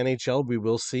everything in the NHL, we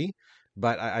will see.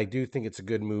 But I do think it's a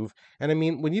good move. And I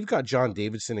mean, when you've got John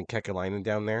Davidson and Kekalainen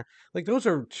down there, like those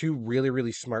are two really,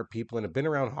 really smart people and have been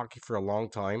around hockey for a long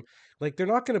time. Like they're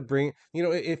not going to bring,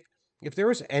 if there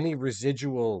was any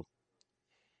residual,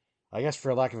 I guess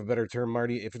for lack of a better term,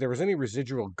 Marty, if there was any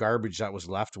residual garbage that was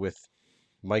left with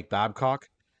Mike Babcock,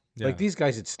 like Yeah. these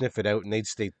guys would sniff it out and they'd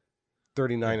stay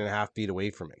 39 Yeah. and a half feet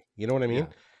away from me. You know what I mean? Yeah.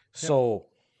 Yep. So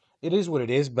it is what it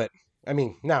is. But I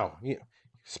mean, now,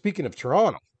 speaking of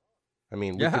Toronto, I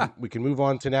mean, we Yeah. can we can move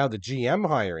on to now the GM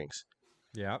hirings.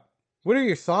 Yeah. What are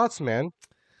your thoughts, man,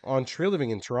 on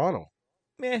living in Toronto?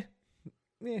 Meh.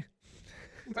 Meh.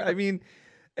 I mean,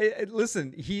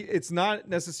 listen, it's not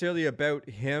necessarily about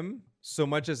him so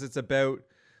much as it's about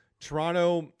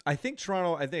Toronto. I think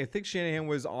Shanahan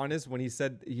was honest when he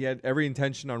said he had every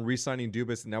intention on re-signing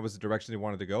Dubas, and that was the direction they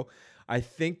wanted to go. I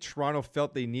think Toronto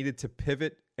felt they needed to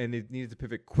pivot, and it needed to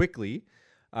pivot quickly,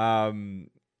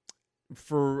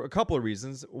 for a couple of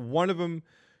reasons. One of them,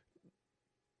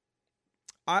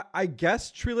 I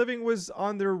guess Tree Living was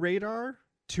on their radar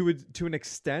to an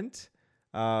extent.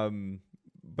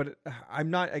 But I'm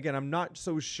not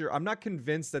so sure. I'm not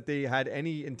convinced that they had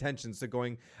any intentions of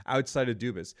going outside of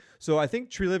Dubas. So I think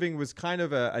Tree Living was kind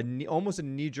of almost a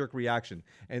knee jerk reaction.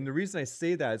 And the reason I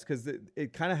say that is because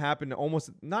it kind of happened almost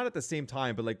not at the same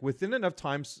time, but like within enough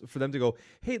time for them to go,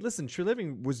 hey, listen, Tree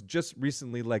Living was just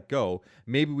recently let go.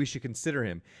 Maybe we should consider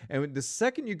him. And the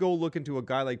second you go look into a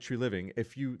guy like Tree Living,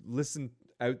 if you listen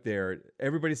out there,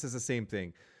 everybody says the same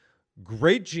thing.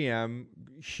 Great GM,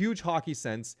 huge hockey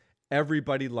sense.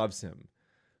 Everybody loves him.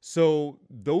 So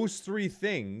those three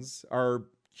things are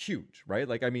huge, right?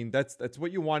 Like, I mean, that's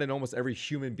what you want in almost every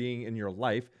human being in your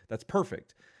life. That's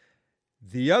perfect.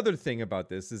 The other thing about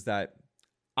this is that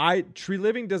Tree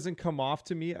Living doesn't come off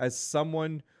to me as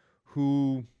someone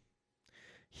who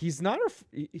he's not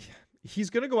he's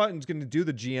going to go out and he's going to do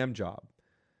the GM job.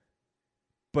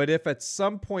 But if at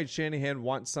some point Shanahan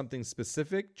wants something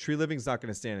specific, Tree Living's not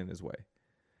going to stand in his way.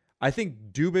 I think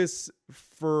Dubas,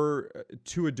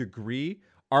 to a degree,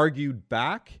 argued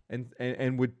back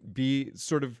and would be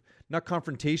sort of not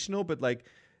confrontational, but like,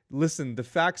 listen, the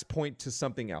facts point to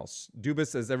something else.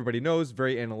 Dubas, as everybody knows,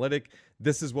 very analytic.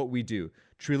 This is what we do.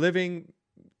 Tree Living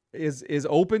is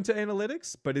open to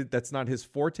analytics, but that's not his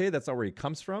forte. That's not where he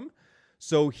comes from.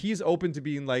 So he's open to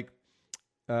being like,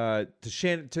 to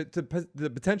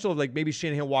the potential of like maybe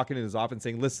Shanahan walking in his office and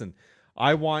saying, listen,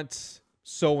 I want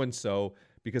so and so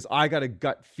because I got a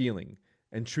gut feeling.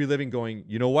 And Tree Living going,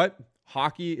 you know what?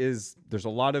 There's a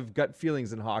lot of gut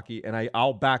feelings in hockey, and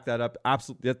I'll back that up.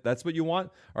 Absolutely. That's what you want?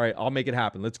 All right, I'll make it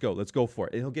happen. Let's go for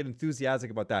it. And he'll get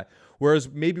enthusiastic about that. Whereas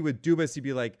maybe with Dubas, he'd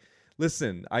be like,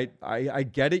 listen, I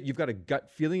get it. You've got a gut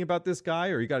feeling about this guy,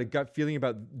 or you got a gut feeling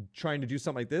about trying to do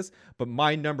something like this, but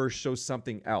my numbers show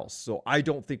something else. So I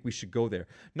don't think we should go there.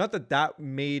 Not that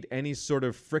made any sort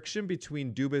of friction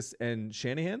between Dubas and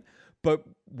Shanahan, but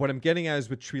what I'm getting at is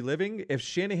with Tree Living, if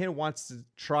Shanahan wants to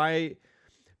try,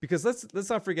 because let's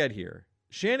not forget here,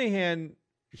 Shanahan,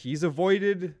 he's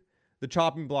avoided the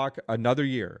chopping block another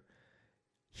year.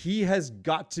 He has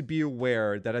got to be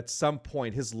aware that at some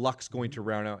point his luck's going to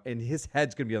run out and his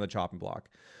head's going to be on the chopping block.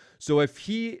 So if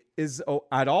he is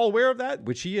at all aware of that,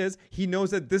 which he is, he knows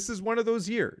that this is one of those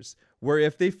years where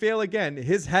if they fail again,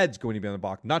 his head's going to be on the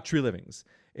block, not Tree Living's.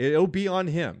 It'll be on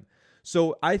him.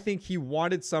 So I think he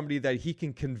wanted somebody that he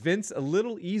can convince a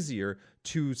little easier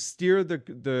to steer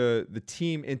the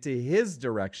team into his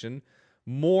direction,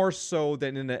 more so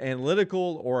than in an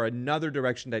analytical or another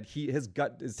direction that his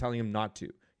gut is telling him not to.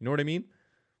 You know what I mean?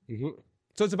 Mm-hmm.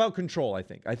 So it's about control, I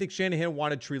think. I think Shanahan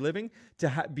wanted Tree Living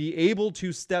to be able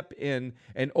to step in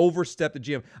and overstep the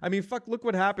GM. I mean, look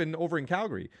what happened over in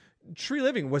Calgary. Tree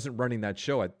Living wasn't running that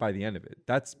show by the end of it.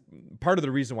 That's part of the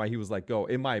reason why he was let go,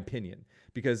 in my opinion.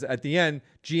 Because at the end,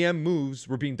 GM moves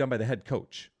were being done by the head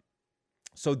coach.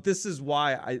 So this is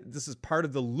why this is part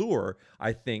of the lure,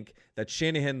 I think, that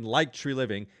Shanahan liked Tree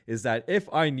Living, is that if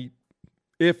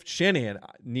Shanahan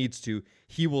needs to,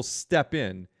 he will step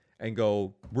in and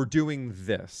go, we're doing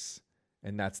this.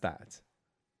 And that's that.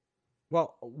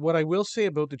 Well, what I will say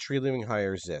about the Tree Living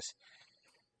hire is this.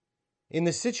 In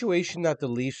the situation that the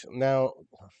Leafs now,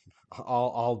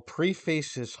 I'll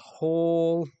preface this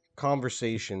whole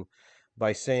conversation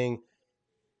by saying,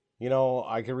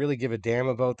 I could really give a damn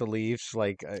about the Leafs.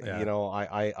 Like,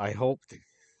 Yeah. I hope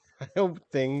I hope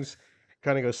things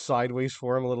kind of go sideways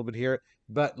for him a little bit here.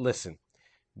 But listen,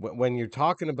 when you're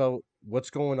talking about what's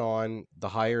going on, the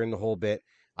hire and the whole bit,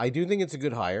 I do think it's a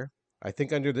good hire. I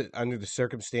think under the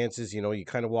circumstances, you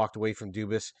kind of walked away from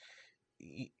Dubas,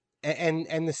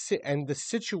 and the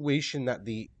situation that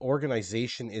the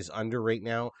organization is under right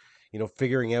now,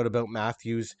 figuring out about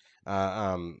Matthews,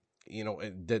 does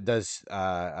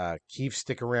Keefe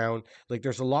stick around? Like,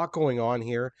 there's a lot going on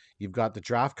here. You've got the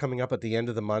draft coming up at the end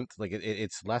of the month. Like,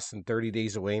 it's less than 30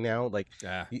 days away now. Like,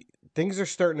 Yeah. things are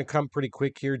starting to come pretty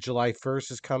quick here. July 1st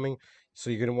is coming,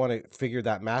 so you're going to want to figure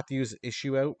that Matthews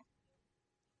issue out.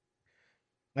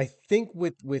 I think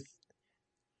with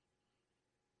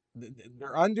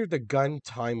they're under the gun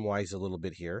time wise a little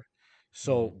bit here. Mm-hmm.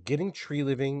 So getting Tree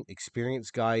Living,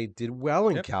 experienced guy, did well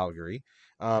in Yep. Calgary.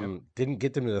 Yep. Didn't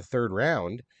get them to the third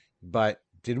round, but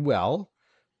did well.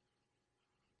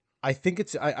 I think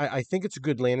it's a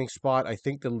good landing spot. I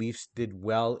think the Leafs did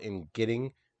well in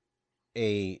getting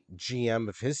a GM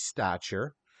of his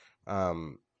stature.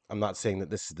 Um, I'm not saying that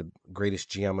this is the greatest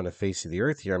GM on the face of the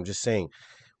earth here. I'm just saying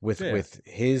with Yeah.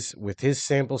 his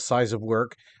sample size of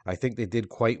work, I think they did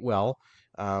quite well.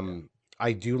 Yeah.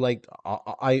 I do like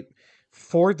I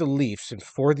for the Leafs and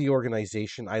for the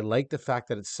organization, I like the fact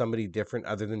that it's somebody different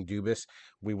other than Dubas.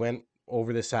 We went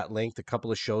over this at length a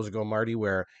couple of shows ago, Marty,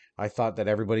 where I thought that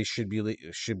everybody should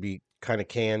be kind of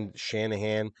canned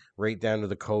Shanahan right down to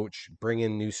the coach, bring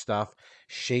in new stuff,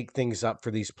 shake things up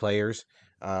for these players.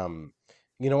 Um,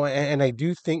 and I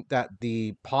do think that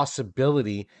the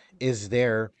possibility is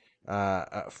there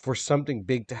for something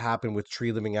big to happen with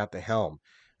Tree Living at the helm.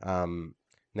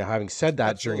 Now, having said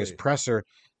that, Absolutely.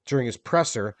 during his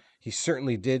presser, he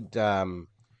certainly did,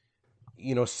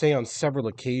 say on several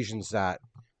occasions that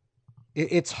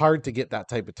it's hard to get that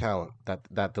type of talent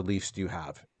that the Leafs do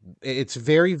have. It's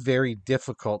very, very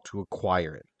difficult to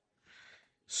acquire it.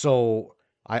 So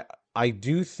I I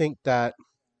do think that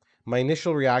my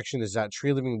initial reaction is that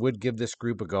Tree Living would give this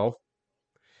group a go,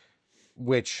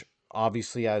 which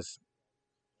obviously, as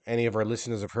any of our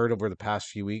listeners have heard over the past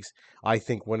few weeks, I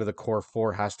think one of the core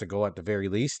four has to go at the very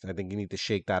least. I think you need to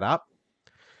shake that up.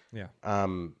 Yeah.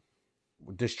 Um,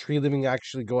 does Tree Living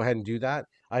actually go ahead and do that?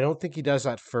 I don't think he does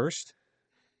that first.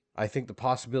 I think the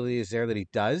possibility is there that he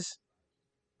does.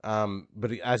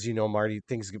 But as you know, Marty,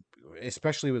 things,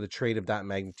 especially with a trade of that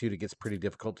magnitude, it gets pretty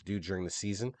difficult to do during the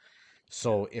season. Yeah.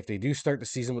 So if they do start the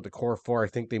season with the core four, I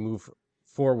think they move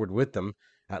forward with them,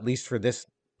 at least for this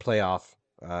playoff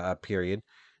period,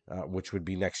 which would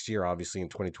be next year, obviously in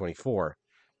 2024.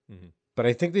 Hmm. But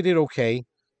I think they did okay.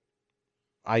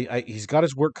 He's got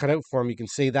his work cut out for him. You can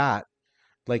say that.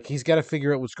 Like he's got to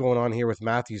figure out what's going on here with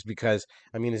Matthews because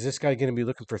I mean, is this guy going to be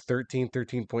looking for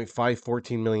 13.5,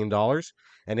 $14 million?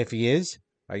 And if he is,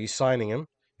 are you signing him?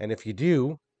 And if you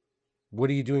do, what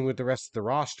are you doing with the rest of the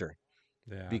roster?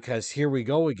 Yeah. Because here we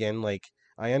go again. Like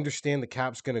I understand the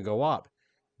cap's going to go up,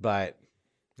 but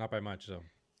Not by much, though.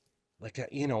 like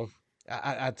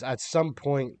at some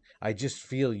point, I just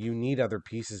feel you need other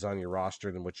pieces on your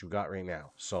roster than what you got right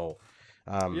now. So,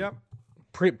 um, Yep.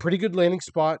 pretty good landing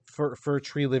spot for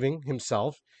Tree Living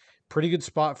himself. Pretty good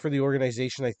spot for the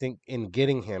organization, I think, in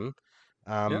getting him.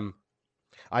 Yep. Um,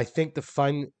 I think the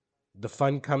fun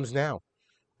comes now.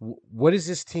 What is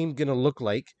this team going to look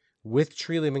like with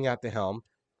Tree Living at the helm?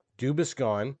 Dubas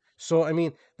gone. So I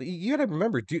mean, you got to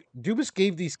remember, Dubas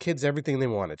gave these kids everything they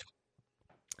wanted.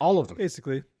 All of them.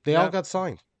 Basically. They all Yep. got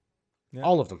signed. Yep.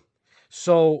 All of them.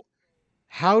 So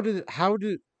how does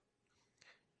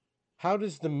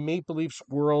the Maple Leafs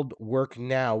world work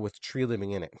now with Tree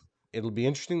Living in it? It'll be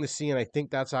interesting to see, and I think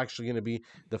that's actually going to be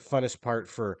the funnest part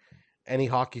for any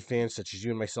hockey fans, such as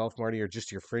you and myself, Marty, or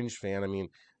just your fringe fan. I mean,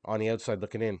 on the outside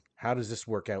looking in, how does this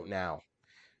work out now?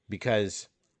 Because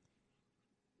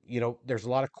there's a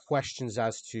lot of questions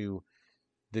as to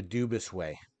the Dubas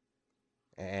way,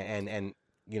 and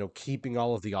keeping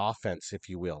all of the offense, if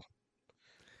you will.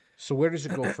 So where does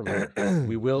it go from here?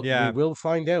 We will we Yeah. will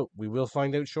find out. We will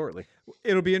find out shortly.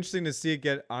 It'll be interesting to see it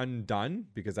get undone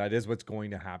because that is what's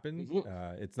going to happen.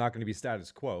 Mhm. It's not going to be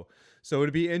status quo. So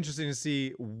it'll be interesting to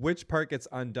see which part gets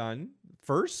undone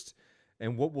first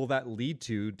and what will that lead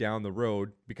to down the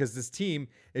road. Because this team,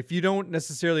 if you don't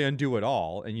necessarily undo it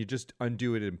all and you just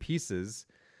undo it in pieces,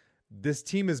 this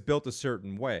team is built a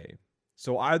certain way.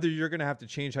 So either you're going to have to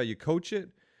change how you coach it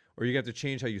or you have to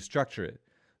change how you structure it.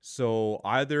 So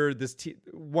either this team,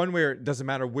 one where it doesn't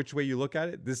matter which way you look at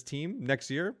it, this team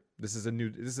next year, this is a new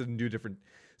different,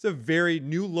 it's a very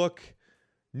new look,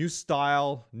 new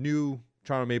style, new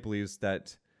Toronto Maple Leafs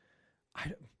that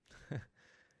I,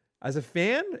 as a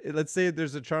fan, let's say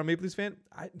there's a Toronto Maple Leafs fan,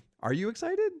 are you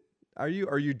excited? Are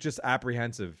you just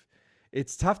apprehensive?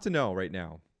 It's tough to know right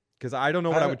now because I don't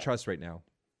know what I I, would trust right now.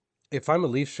 if I'm a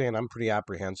Leafs fan, I'm pretty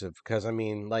apprehensive because I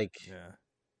mean, like, Yeah.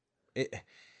 it,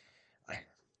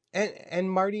 and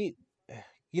Marty,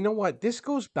 you know what? This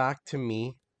goes back to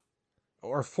me,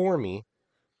 or for me,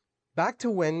 back to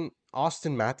when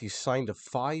Austin Matthews signed a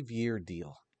 5-year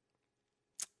deal.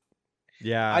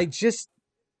 Yeah, I just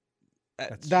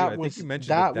that's true. that I think you was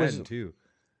mentioned it that was then too.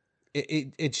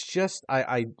 it's just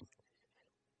I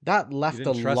that You left a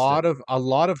didn't trust it. lot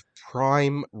of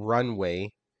prime runway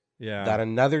Yeah. that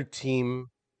another team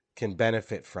can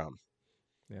benefit from.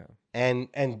 Yeah.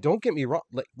 And don't get me wrong.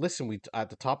 Like, listen, we at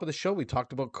the top of the show we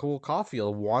talked about Cole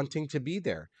Caulfield wanting to be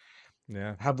there.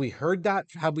 Yeah. Have we heard that?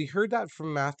 Have we heard that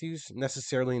from Matthews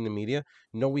necessarily in the media?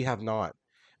 No, we have not.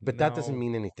 But that doesn't No.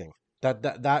 mean anything.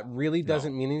 That really No.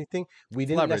 doesn't mean anything. We It's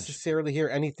didn't leverage. necessarily hear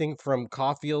anything from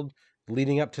Caulfield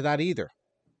leading up to that either.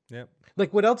 Yep.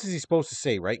 Like, what else is he supposed to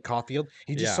say, right? Caulfield,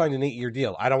 he just Yeah. signed an 8-year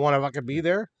deal. I don't want to fucking be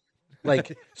there.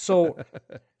 Like, so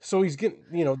he's getting,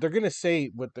 they're gonna say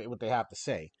what they have to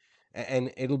say,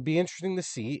 and it'll be interesting to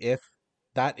see if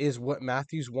that is what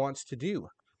Matthews wants to do Yeah.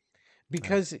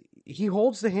 because he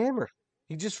holds the hammer.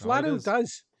 He just Oh, he flat out does.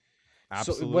 does.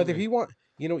 So whether Absolutely. he want,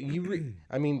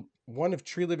 I mean, one of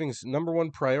Tree Living's number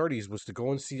one priorities was to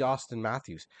go and see Austin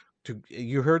Matthews.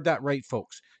 You heard that right,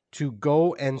 folks. To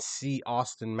go and see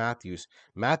Austin Matthews.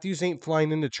 Matthews ain't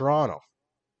flying into Toronto.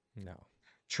 No.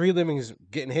 Tree Living's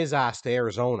getting his ass to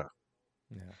Arizona.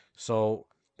 Yeah. So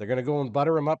they're gonna go and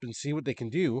butter him up and see what they can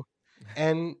do.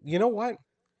 And you know what?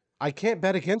 I can't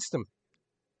bet against him.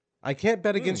 I can't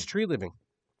bet Hmm. against Tree Living.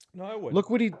 No, I wouldn't.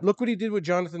 Look what he did with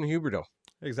Jonathan Huberdeau.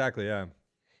 Exactly. Yeah.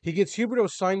 He gets Huberdeau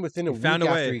signed within a He found week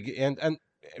a after way.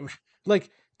 and like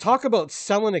talk about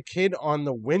selling a kid on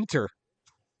the winter.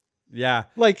 Yeah.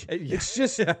 Like Yeah. it's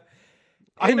just Yeah.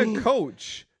 I And a mean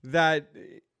coach that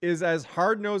is as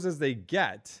hard nosed as they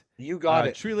get. you got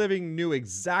it. Tree Living knew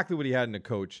exactly what he had in a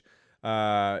coach.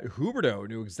 Huberdeau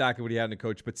knew exactly what he had in a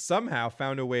coach, but somehow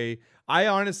found a way. I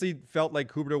honestly felt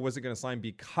like Huberdeau wasn't going to sign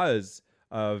because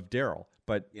of Daryl.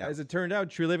 But Yeah. as it turned out,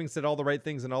 Tree Living said all the right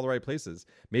things in all the right places.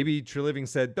 Maybe Tree Living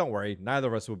said, "Don't worry, neither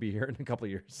of us will be here in a couple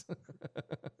of years,"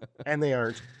 And they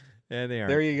aren't. and they aren't.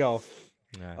 There you go.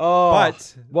 Yeah. Oh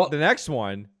But well the next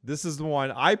one, this is the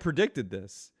one I predicted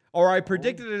this, or I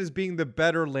predicted it as being the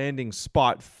better landing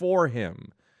spot for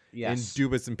him in yes.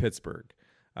 Dubas in Pittsburgh.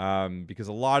 Because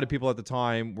a lot of people at the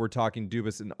time were talking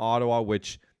Dubas in Ottawa,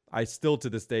 which I still to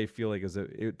this day feel like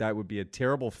that would be a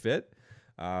terrible fit.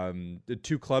 The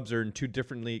two clubs are in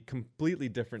completely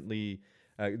differently.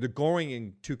 They're going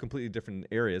in two completely different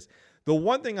areas. The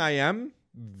one thing I am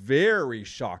very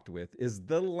shocked with is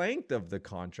the length of the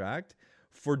contract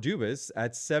for Dubas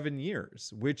at 7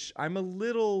 years, which I'm a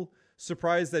little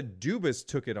surprised that Dubas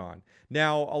took it on.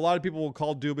 Now, a lot of people will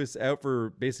call Dubas out for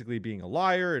basically being a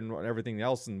liar and everything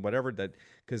else and whatever that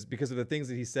because of the things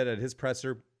that he said at his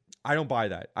presser. I don't buy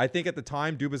that. I think at the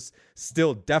time Dubas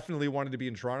still definitely wanted to be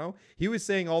in Toronto. He was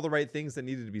saying all the right things that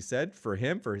needed to be said for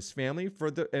him, for his family, for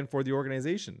the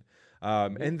organization,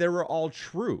 and they were all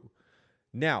true.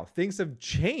 Now, things have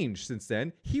changed since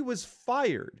then. He was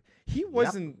fired. He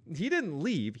didn't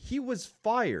leave. He was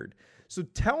fired. So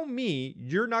tell me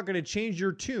you're not going to change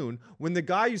your tune when the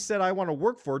guy you said I want to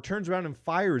work for turns around and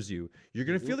fires you. You're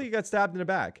going to feel like you got stabbed in the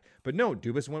back. But no,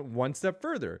 Dubas went one step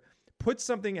further. Put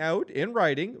something out in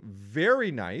writing, very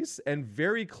nice and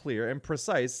very clear and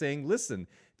precise, saying, listen,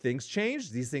 things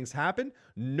change. These things happen.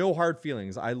 No hard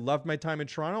feelings. I loved my time in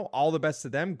Toronto. All the best to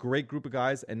them. Great group of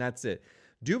guys. And that's it.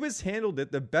 Dubas handled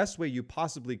it the best way you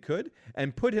possibly could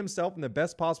and put himself in the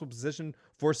best possible position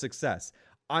for success.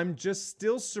 I'm just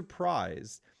still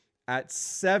surprised at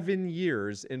 7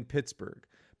 years in Pittsburgh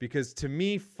because to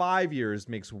me, 5 years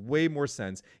makes way more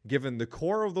sense given the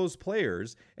core of those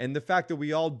players and the fact that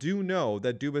we all do know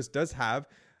that Dubas does have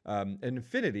an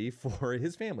affinity for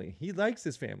his family. He likes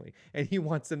his family and he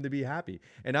wants them to be happy.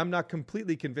 And I'm not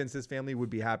completely convinced his family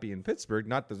would be happy in Pittsburgh.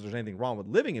 Not that there's anything wrong with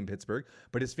living in Pittsburgh,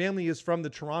 but his family is from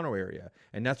the Toronto area,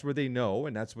 and that's where they know,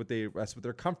 and that's what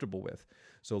they're comfortable with.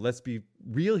 So let's be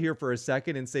real here for a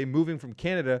second and say moving from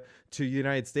Canada to the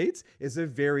United States is a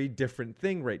very different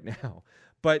thing right now.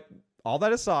 But all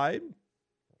that aside,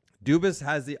 Dubas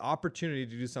has the opportunity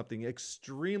to do something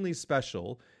extremely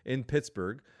special in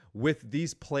Pittsburgh with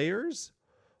these players.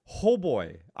 Oh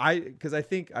boy. Because I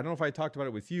don't know if I talked about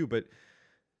it with you, but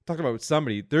talked about it with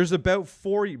somebody. There's about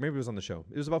maybe it was on the show.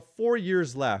 It was about 4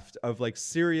 years left of like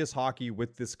serious hockey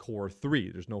with this core three.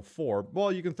 There's no four.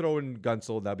 Well, you can throw in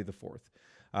Gunsel. That'd be the fourth.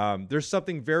 There's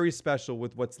something very special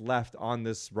with what's left on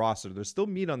this roster. There's still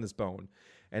meat on this bone.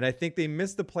 And I think they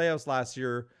missed the playoffs last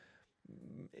year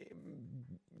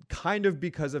kind of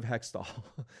because of Hextall.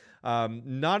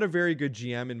 Not a very good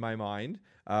GM in my mind.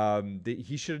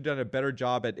 He should have done a better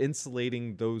job at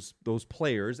insulating those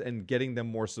players and getting them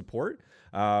more support.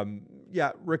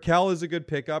 Raquel is a good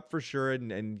pickup for sure,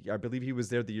 and I believe he was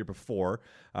there the year before,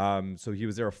 so he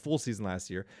was there a full season last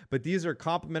year. But these are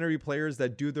complementary players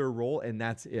that do their role, and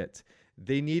that's it.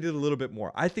 They needed a little bit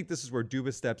more. I think this is where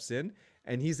Dubas steps in,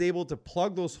 and he's able to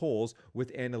plug those holes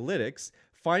with analytics,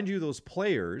 find you those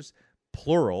players,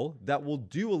 plural, that will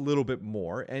do a little bit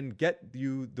more and get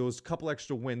you those couple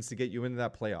extra wins to get you into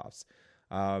that playoffs.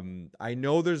 I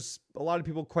know there's a lot of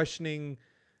people questioning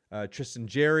Tristan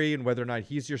Jarry and whether or not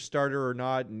he's your starter or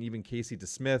not, and even Casey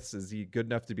DeSmith's, is he good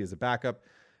enough to be as a backup?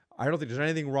 I don't think there's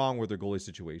anything wrong with their goalie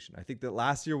situation. I think that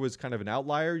last year was kind of an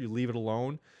outlier. You leave it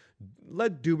alone.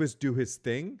 Let Dubas do his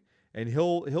thing, and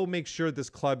he'll make sure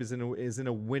this club is in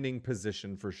a winning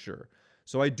position for sure.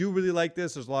 So I do really like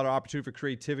this. There's a lot of opportunity for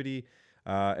creativity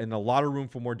and a lot of room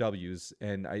for more W's.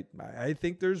 And I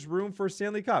think there's room for a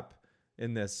Stanley Cup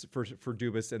in this for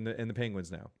Dubas and the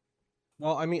Penguins now.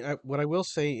 Well, I mean, what I will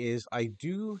say is I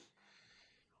do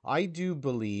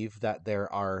believe that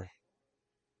there are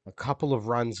a couple of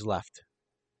runs left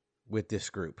with this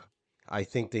group. I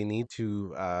think they need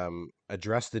to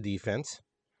address the defense,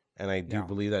 and I do Yeah.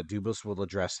 believe that Dubas will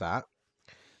address that.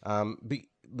 But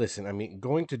listen, I mean,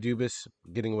 going to Dubas,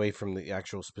 getting away from the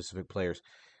actual specific players,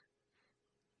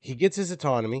 he gets his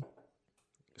autonomy,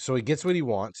 so he gets what he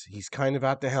wants. He's kind of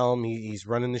at the helm. He's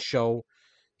running the show.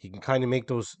 He can kind of make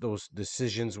those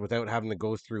decisions without having to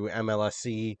go through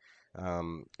MLSE.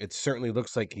 It certainly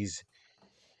looks like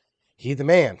he the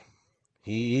man.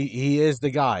 He is the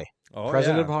guy, Oh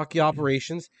president of yeah. hockey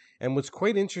operations. And what's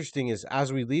quite interesting is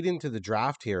as we lead into the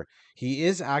draft here, he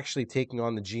is actually taking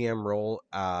on the GM role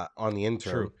on the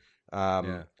interim True.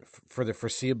 Yeah. for the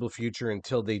foreseeable future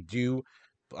until they do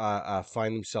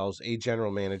find themselves a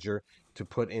general manager to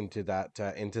put into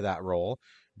that role.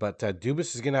 But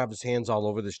Dubas is going to have his hands all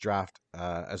over this draft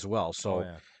as well. Oh So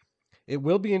yeah. it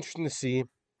will be interesting to see.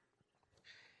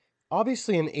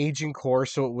 Obviously, an aging core,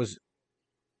 so it was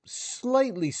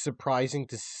slightly surprising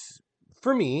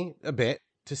for me a bit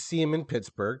to see him in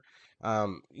Pittsburgh.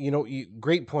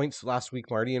 Great points last week,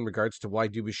 Marty, in regards to why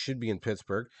Dubas should be in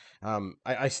Pittsburgh.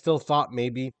 I still thought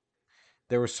maybe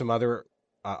there were some other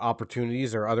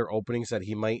opportunities or other openings that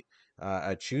he might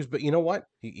choose. But you know what?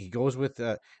 He goes with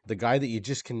the guy that you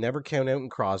just can never count out in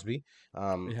Crosby.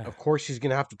 Yeah. Of course, he's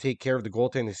going to have to take care of the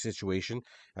goaltending situation.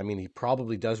 I mean, he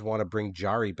probably does want to bring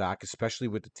Jari back, especially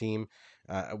with the team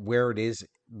where it is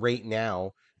right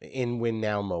now in win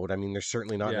now mode. I mean, they're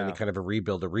certainly not in any Yeah. kind of a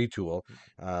rebuild or retool.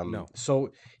 No. So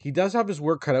he does have his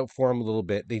work cut out for him a little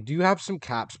bit. They do have some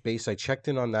cap space. I checked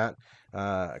in on that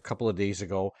a couple of days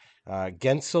ago.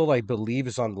 Gensel, I believe,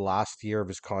 is on the last year of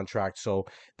his contract. So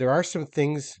there are some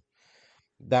things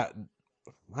that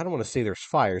I don't want to say there's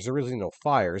fires. There really no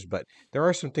fires, but there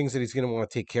are some things that he's going to want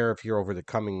to take care of here over the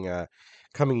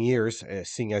coming years,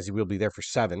 seeing as he will be there for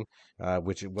 7,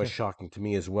 which it was shocking to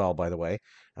me as well, by the way.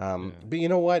 Yeah. But you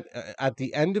know what? At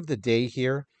the end of the day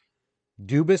here,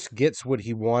 Dubas gets what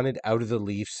he wanted out of the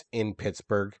Leafs in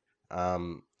Pittsburgh.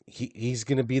 He's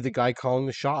going to be the guy calling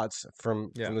the shots Yeah.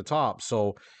 from the top.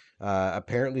 So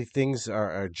apparently things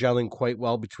are gelling quite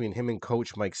well between him and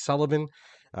Coach Mike Sullivan,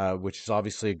 which is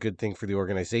obviously a good thing for the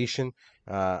organization.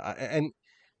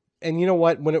 And you know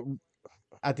what? When it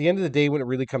at the end of the day, when it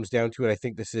really comes down to it, I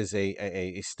think this is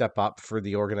a step up for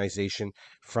the organization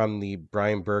from the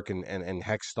Brian Burke and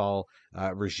Hextall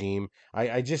regime.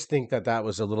 I just think that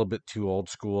was a little bit too old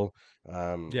school.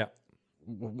 Um, Yeah.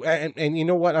 and you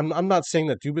know what? I'm not saying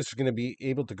that Dubas is going to be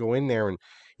able to go in there and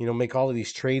make all of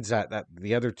these trades that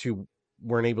the other two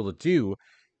weren't able to do,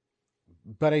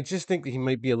 but I just think that he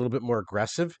might be a little bit more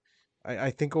aggressive. I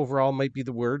think overall might be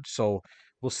the word. So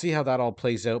we'll see how that all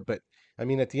plays out. But I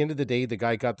mean, at the end of the day, the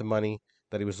guy got the money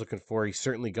that he was looking for. He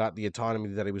certainly got the autonomy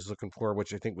that he was looking for,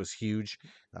 which I think was huge.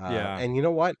 Yeah. And you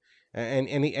know what?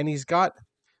 He's got.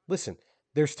 Listen,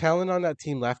 there's talent on that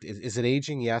team left. Is it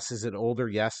aging? Yes. Is it older?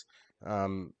 Yes.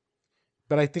 Um,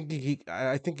 but I think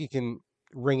he can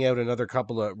ring out another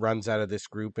couple of runs out of this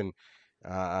group. And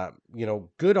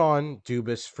good on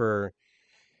Dubas for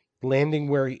landing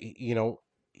where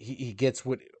he gets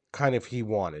what kind of he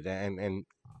wanted. And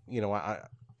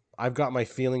I've got my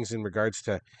feelings in regards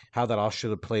to how that all should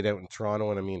have played out in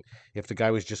Toronto. And I mean, if the guy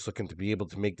was just looking to be able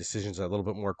to make decisions a little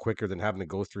bit more quicker than having to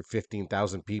go through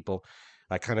 15,000 people,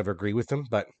 I kind of agree with him.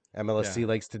 But Yeah. MLSC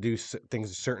likes to do things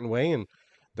a certain way, and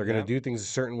they're going to Yeah. do things a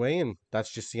certain way, and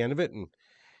that's just the end of it. And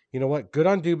you know what? Good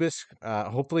on Dubas.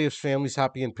 Hopefully his family's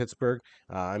happy in Pittsburgh.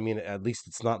 I mean, at least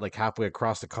it's not like halfway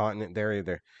across the continent. They're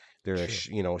a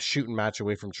True. shooting match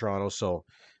away from Toronto, so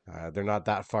they're not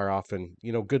that far off. And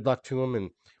good luck to them.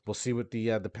 And we'll see what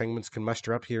the Penguins can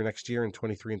muster up here next year in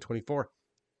 23 and 24.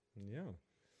 Yeah.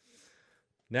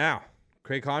 Now,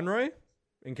 Craig Conroy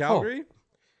in Oh, Calgary.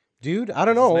 dude, I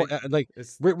don't This is know. night. Like,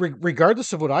 It's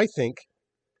regardless of what I think,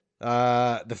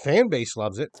 the fan base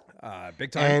loves it.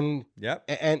 big time. And Yep.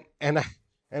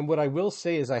 and what I will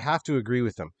say is I have to agree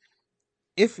with them.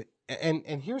 If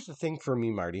and here's the thing for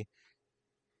me, Marty.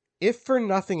 If for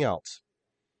nothing else,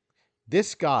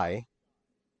 this guy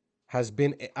has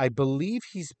been, I believe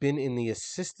he's been in the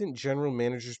assistant general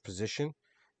manager's position,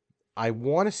 I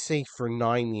want to say for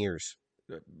 9 years.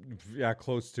 Uh, Yeah,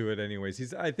 close to it.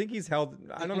 Anyways, I think he's held.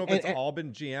 I don't know if it's And all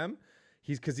been GM.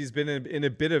 He's been in a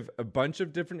bit of a bunch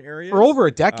of different for areas. over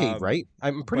a decade, Um, right?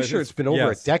 I'm pretty but sure his it's been over a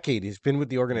yes, decade he's been with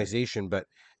the yeah. organization, but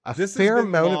a This has fair been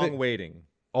amount of it. long waiting.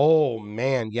 Oh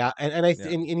man, yeah. Yeah,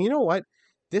 And you know what?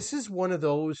 This is one of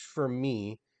those for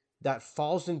me that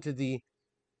falls into the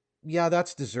yeah,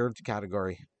 that's deserved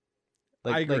category. I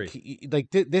Like agree.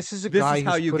 this is a This guy is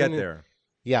how who's you put get in. there.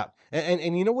 Yeah,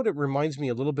 and you know what it reminds me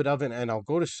a little bit of, and I'll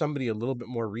go to somebody a little bit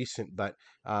more recent, but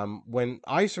when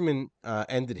Eiserman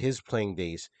ended his playing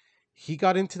days, he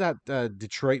got into that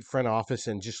Detroit front office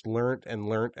and just learned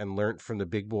from the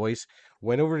big boys.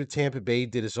 Went over to Tampa Bay,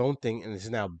 did his own thing, and is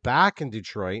now back in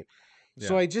Detroit.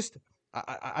 So Yeah.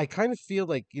 I kind of feel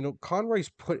like, Conroy's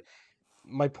put.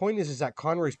 My point is that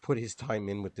Conroy's put his time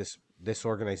in with this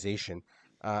organization,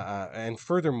 and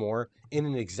furthermore, in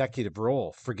an executive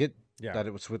role. Forget Yeah. that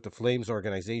it was with the Flames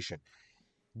organization.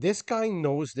 This guy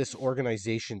knows this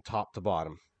organization top to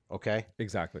bottom. Okay,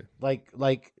 Exactly. like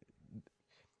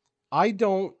I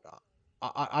don't.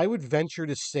 I would venture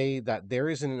to say that there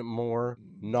isn't a more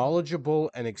knowledgeable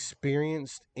and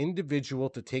experienced individual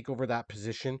to take over that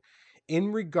position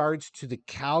in regards to the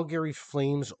Calgary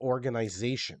Flames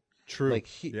organization. True. Like,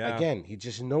 he Yeah. again, he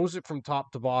just knows it from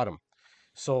top to bottom.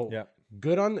 So Yeah.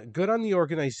 good on the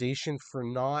organization for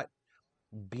not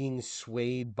being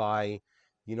swayed by,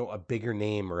 a bigger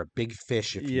name or a big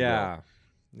fish, if you will. Yeah.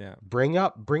 Yeah. Bring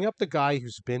up the guy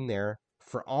who's been there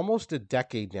for almost a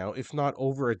decade now, if not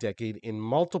over a decade, in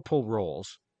multiple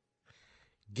roles.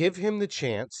 Give him the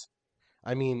chance.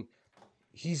 I mean,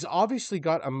 he's obviously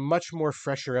got a much more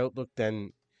fresher outlook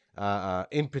than,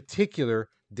 in particular,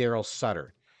 Daryl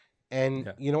Sutter.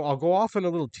 And Yeah. I'll go off on a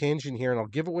little tangent here, and I'll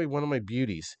give away one of my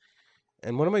beauties.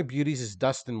 And one of my beauties is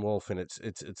Dustin Wolf, and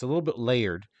it's a little bit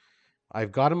layered.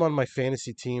 I've got him on my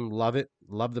fantasy team. Love it.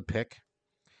 Love the pick.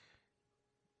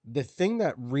 The thing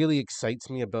that really excites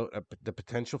me about the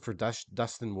potential for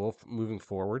Dustin Wolf moving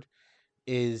forward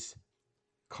is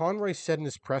Conroy said in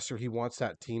his presser he wants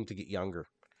that team to get younger.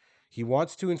 He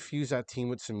wants to infuse that team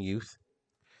with some youth.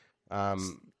 S-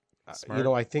 Um, Smart.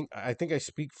 I think I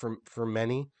speak for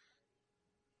many.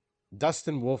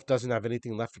 Dustin Wolf doesn't have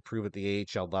anything left to prove at the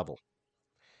AHL level.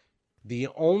 The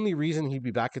only reason he'd be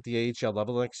back at the AHL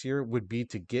level next year would be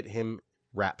to get him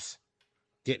reps,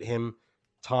 get him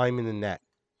time in the net.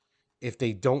 If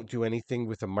they don't do anything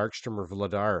with the Markstrom or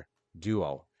Vladar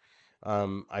duo,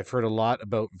 I've heard a lot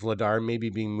about Vladar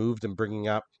maybe being moved and bringing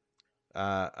up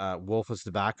Wolf as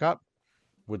the backup.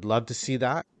 Would love to see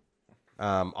that.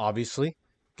 Obviously,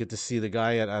 get to see the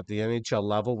guy at the NHL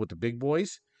level with the big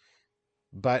boys.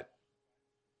 But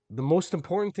the most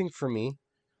important thing for me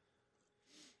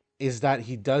is that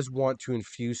he does want to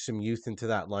infuse some youth into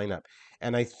that lineup.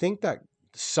 And I think that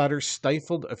Sutter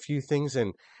stifled a few things.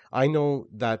 And I know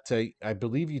that I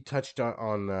believe you touched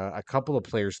on a couple of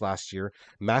players last year.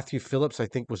 Matthew Phillips, I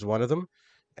think, was one of them.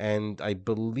 And I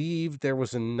believe there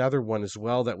was another one as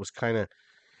well that was kind of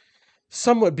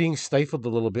somewhat being stifled a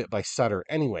little bit by Sutter.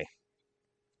 Anyway,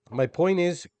 my point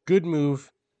is, good move.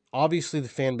 Obviously, the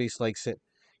fan base likes it.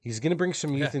 He's going to bring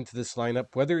some Yeah. youth into this lineup,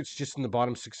 whether it's just in the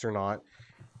bottom six or not.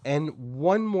 And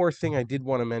one more thing I did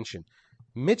want to mention.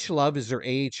 Mitch Love is their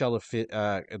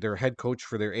their head coach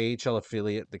for their AHL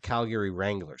affiliate, the Calgary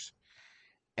Wranglers.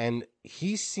 And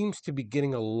he seems to be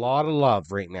getting a lot of love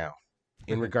right now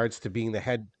in regards to being the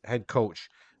head coach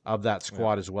of that Yeah.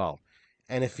 squad as well.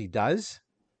 And if he does,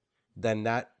 then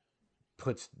that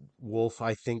puts Wolf,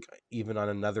 I think, even on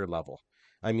another level.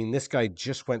 I mean, this guy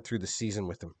just went through the season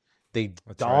with them. They That's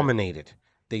right. dominated.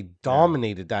 They Yeah.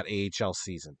 dominated that AHL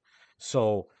season.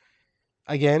 So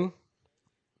again,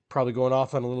 probably going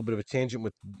off on a little bit of a tangent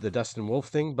with the Dustin Wolf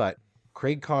thing, but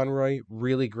Craig Conroy,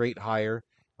 really great hire.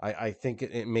 I think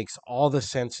it makes all the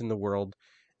sense in the world.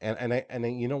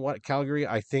 You know what, Calgary,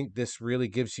 I think this really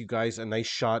gives you guys a nice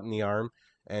shot in the arm.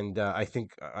 And I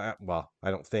think, well, I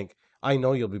don't think, I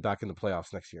know you'll be back in the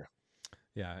playoffs next year.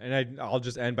 Yeah, and I'll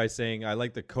just end by saying I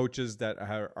like the coaches that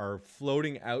are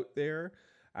floating out there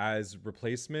as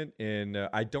replacement. And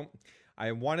I don't.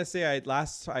 I want to say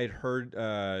I'd heard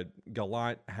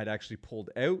Gallant had actually pulled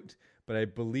out, but I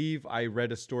believe I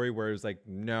read a story where it was like,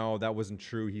 no, that wasn't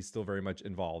true. He's still very much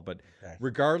involved. But Okay.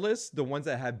 regardless, the ones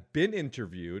that have been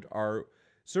interviewed are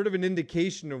sort of an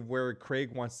indication of where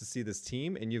Craig wants to see this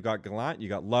team. And you got Gallant, you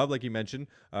got Love, like you mentioned,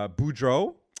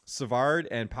 Boudreau, Savard,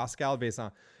 and Pascal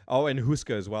Vincent. Oh, and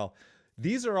Huska as well.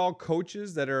 These are all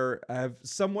coaches that have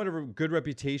somewhat of a good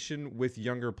reputation with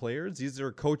younger players. These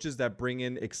are coaches that bring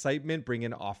in excitement, bring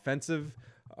in offensive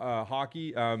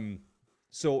hockey.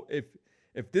 So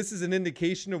if this is an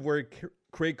indication of where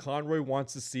Craig Conroy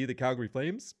wants to see the Calgary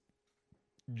Flames,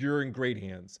 you're in great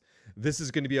hands. This is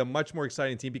going to be a much more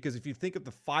exciting team because if you think of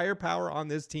the firepower on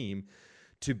this team,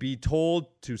 to be told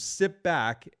to sit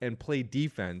back and play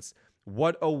defense,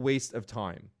 what a waste of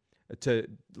time. To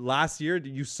last year,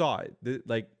 you saw it.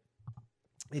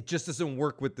 It just doesn't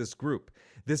work with this group.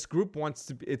 This group wants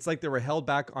to. It's like they were held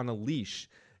back on a leash,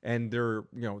 and they're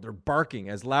barking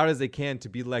as loud as they can to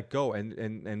be let go.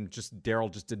 And just Daryl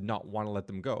just did not want to let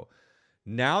them go.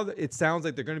 Now it sounds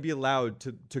like they're going to be allowed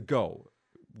to go.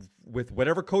 with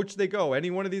whatever coach they go,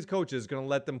 any one of these coaches is going to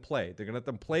let them play. They're going to let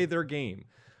them play their game.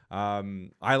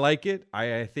 I like it.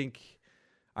 I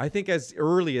think as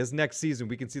early as next season,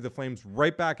 we can see the Flames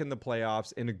right back in the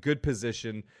playoffs in a good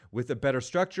position with a better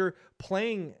structure,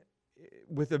 playing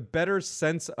with a better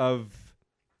sense of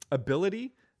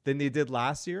ability than they did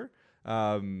last year.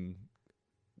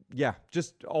 Yeah,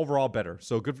 just overall better.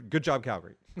 So good job,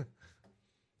 Calgary.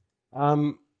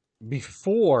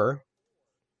 Before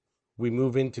we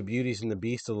move into Beauties and the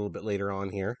Beast a little bit later on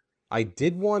here, I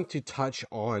did want to touch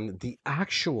on the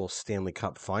actual Stanley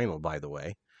Cup final, by the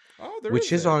way, Oh, there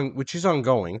which is is it.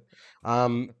 ongoing.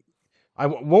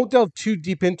 Won't delve too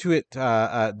deep into it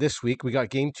this week. We got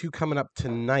game 2 coming up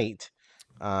tonight,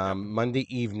 Yep. Monday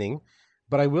evening.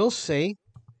 But I will say,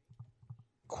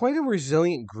 quite a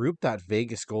resilient group, that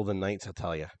Vegas Golden Knights, I'll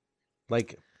tell you.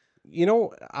 Like,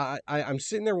 I'm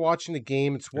sitting there watching the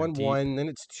game. It's They're deep. 1-1, then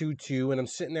it's 2-2, and I'm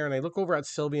sitting there and I look over at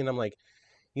Sylvie and I'm like,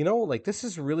 like this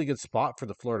is a really good spot for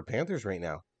the Florida Panthers right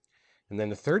now. And then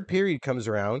the third period comes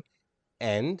around,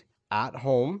 and at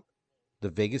home, the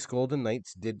Vegas Golden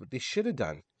Knights did what they should have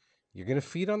done. You're going to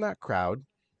feed on that crowd.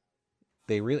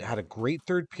 They really had a great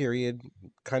third period,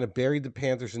 kind of buried the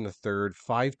Panthers in the third,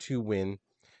 5-2 win.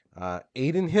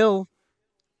 Aiden Hill,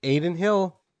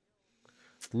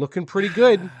 looking pretty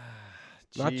good.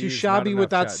 Not too Jeez, not shabby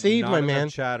with enough that chat. save, my Not enough man.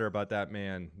 chatter about that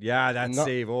man. Yeah, that Not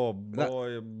save. Oh that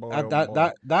boy, oh boy, that oh that boy.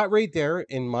 that that right there,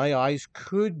 in my eyes,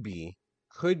 could be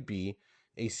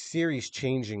a series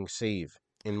changing save,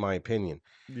 in my opinion.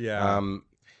 Yeah. Um,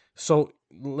 so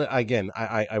again,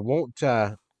 I won't.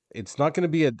 It's not going to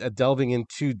be a delving in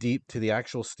too deep to the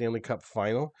actual Stanley Cup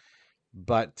final,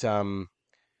 but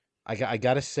I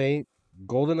gotta say,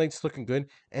 Golden Knights looking good.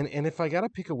 And if I gotta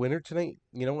pick a winner tonight,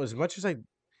 as much as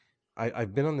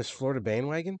I've been on this Florida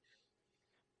bandwagon,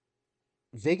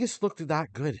 Vegas looked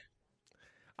that good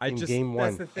in game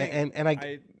That's 1, the thing. and I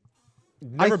I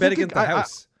never bet think against the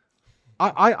house.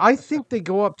 I think they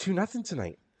go up 2-0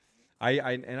 tonight. I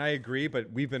agree,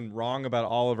 but we've been wrong about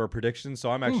all of our predictions,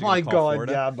 so I'm actually going My to call God,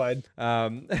 Florida. yeah, bud.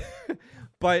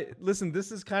 But listen,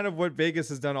 this is kind of what Vegas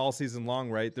has done all season long,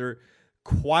 right? They're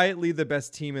quietly the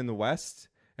best team in the West.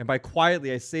 And by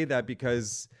quietly, I say that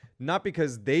because not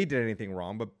because they did anything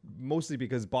wrong, but mostly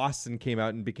because Boston came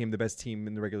out and became the best team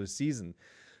in the regular season.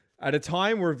 At a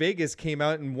time where Vegas came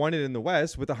out and won it in the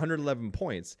West with 111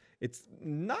 points. It's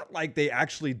not like they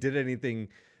actually did anything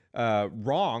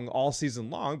wrong all season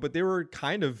long, but they were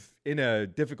kind of in a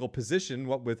difficult position,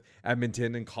 what with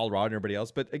Edmonton and Colorado and everybody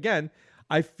else. But again,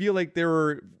 I feel like there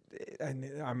were,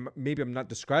 and maybe I'm not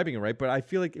describing it right, but I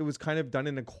feel like it was kind of done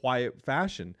in a quiet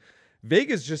fashion.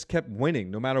 Vegas just kept winning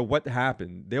no matter what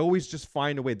happened. They always just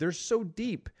find a way. They're so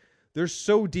deep. They're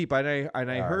so deep. And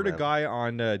I heard a guy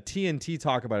on TNT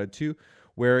talk about it too,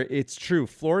 where it's true.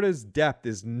 Florida's depth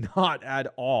is not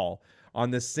at all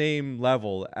on the same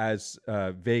level as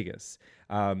Vegas.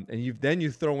 And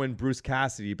you throw in Bruce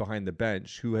Cassidy behind the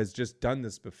bench, who has just done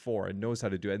this before and knows how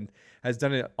to do it and has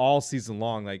done it all season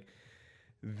long. Like,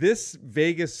 this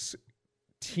Vegas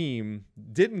team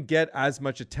didn't get as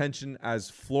much attention as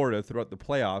Florida throughout the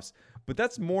playoffs, but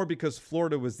that's more because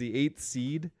Florida was the 8th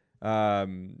seed.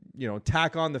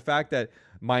 Tack on the fact that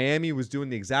Miami was doing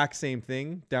the exact same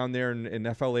thing down there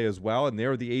in FLA as well, and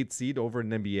they're the 8th seed over in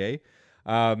NBA.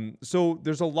 So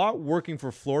there's a lot working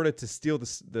for Florida to steal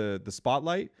the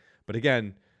spotlight. But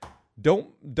again,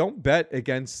 don't bet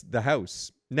against the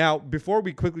house. Now, before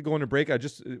we quickly go into break,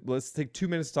 let's take 2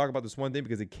 minutes to talk about this one thing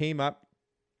because it came up.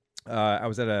 I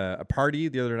was at a party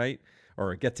the other night,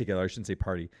 or a get together. I shouldn't say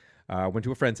party. Went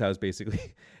to a friend's house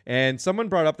basically, and someone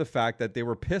brought up the fact that they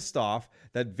were pissed off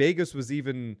that Vegas was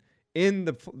even in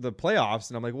the playoffs,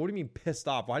 and I'm like, what do you mean pissed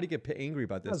off? Why do you get angry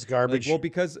about this? That's garbage. Like, well,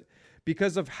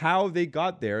 because of how they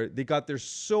got there. They got there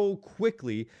so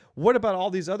quickly. What about all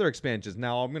these other expansions?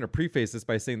 Now, I'm going to preface this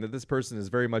by saying that this person is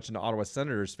very much an Ottawa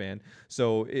Senators fan.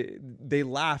 So they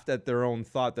laughed at their own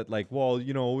thought that, like, well,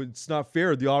 it's not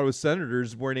fair. The Ottawa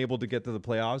Senators weren't able to get to the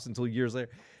playoffs until years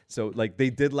later. So, like, they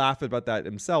did laugh about that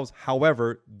themselves.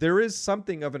 However, there is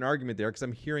something of an argument there because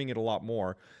I'm hearing it a lot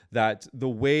more that the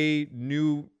way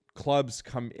new clubs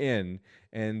come in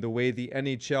and the way the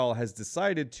NHL has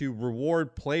decided to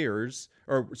reward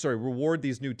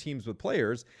these new teams with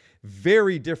players,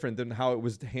 very different than how it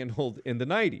was handled in the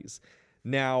 90s.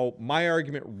 Now, my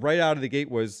argument right out of the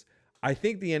gate was, I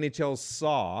think the NHL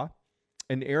saw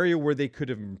an area where they could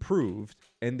have improved,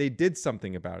 and they did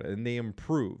something about it, and they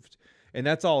improved. And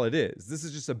that's all it is. This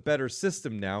is just a better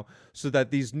system now so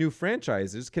that these new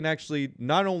franchises can actually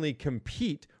not only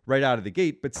compete right out of the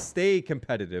gate, but stay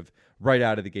competitive right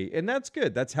out of the gate. And that's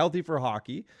good. That's healthy for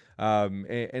hockey.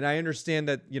 And I understand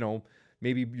that,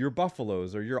 maybe your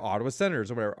Buffaloes or your Ottawa Senators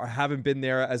or whatever haven't been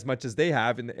there as much as they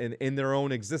have in their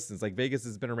own existence. Like Vegas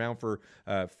has been around for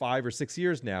 5 or 6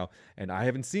 years now, and I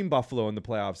haven't seen Buffalo in the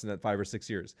playoffs in that 5 or 6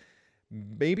 years.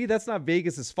 Maybe that's not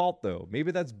Vegas's fault, though.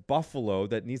 Maybe that's Buffalo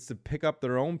that needs to pick up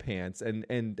their own pants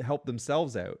and help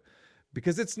themselves out.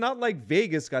 Because it's not like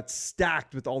Vegas got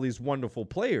stacked with all these wonderful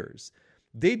players.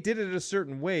 They did it a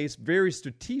certain way, it's very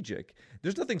strategic.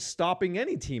 There's nothing stopping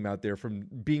any team out there from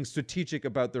being strategic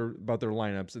about their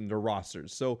lineups and their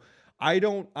rosters. So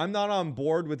I'm not on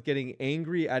board with getting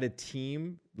angry at a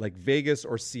team like Vegas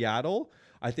or Seattle.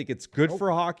 I think it's good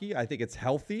for hockey. I think it's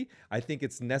healthy. I think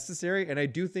it's necessary. And I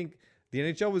do think the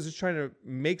NHL was just trying to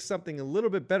make something a little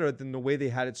bit better than the way they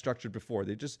had it structured before.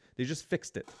 They just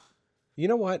fixed it. You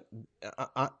know what?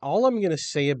 All I'm going to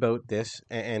say about this,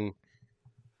 and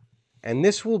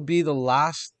this will be the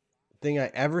last thing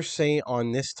I ever say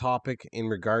on this topic in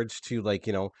regards to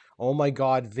oh my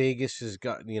God, Vegas has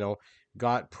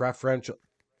got preferential.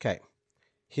 Okay,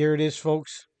 here it is,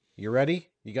 folks. You ready?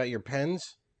 You got your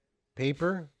pens,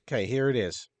 paper? Okay, here it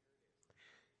is.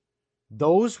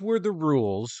 Those were the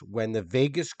rules when the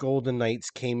Vegas Golden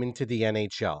Knights came into the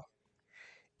NHL.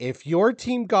 If your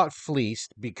team got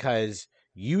fleeced because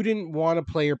you didn't want a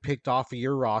player picked off of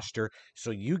your roster,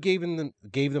 so you gave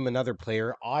them another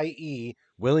player, i.e.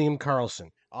 William Karlsson,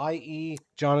 i.e.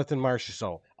 Jonathan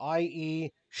Marchessault,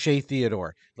 i.e. Shea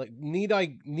Theodore. Like, need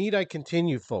I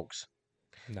continue, folks?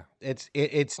 No.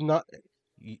 It's not.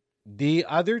 The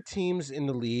other teams in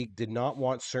the league did not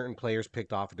want certain players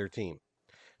picked off of their team.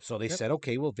 So they said,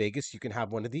 okay, well, Vegas, you can have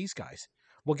one of these guys.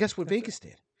 Well, guess what Vegas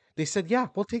did? They said, yeah,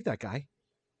 we'll take that guy.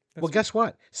 Guess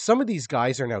what? Some of these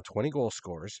guys are now 20 goal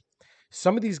scorers.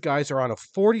 Some of these guys are on a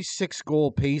 46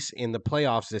 goal pace in the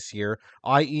playoffs this year,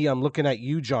 i.e. I'm looking at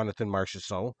you, Jonathan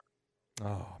Marchessault.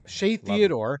 Shea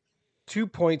Theodore, 2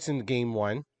 points in game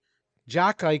 1.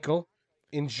 Jack Eichel,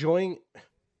 enjoying...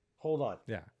 Hold on.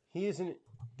 Yeah. He isn't...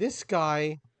 This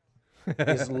guy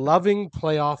is loving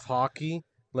playoff hockey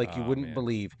like you wouldn't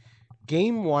believe.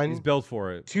 Game 1... He's built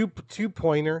for it.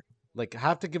 Two-pointer. Like, I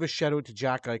have to give a shout out to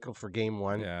Jack Eichel for game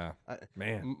 1. Yeah,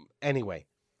 man. Anyway,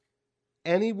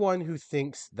 anyone who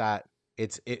thinks that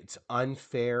it's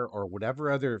unfair or whatever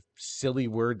other silly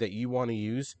word that you want to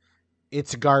use,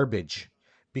 it's garbage,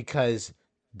 because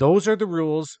those are the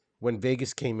rules when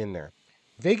Vegas came in there.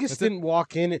 Vegas didn't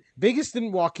walk in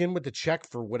with the check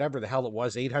for whatever the hell it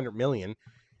was, $800 million,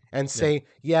 and say,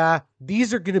 yeah,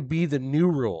 these are going to be the new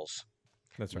rules.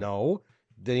 That's right. No,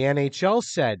 the NHL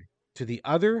said to the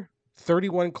other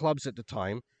 31 clubs at the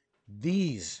time,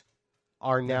 these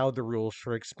are now the rules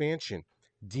for expansion.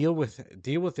 Deal with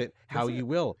it how you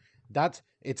will.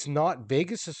 It's not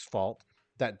Vegas's fault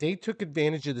that they took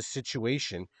advantage of the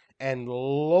situation and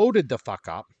loaded the fuck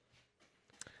up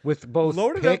with both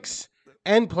picks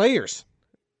and players.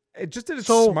 It just did it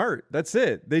smart. That's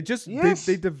it. They just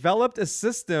they developed a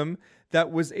system that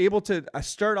was able to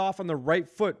start off on the right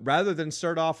foot rather than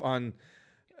start off on,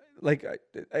 like,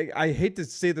 I hate to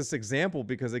say this example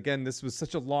because, again, this was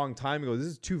such a long time ago. This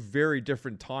is two very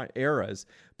different eras.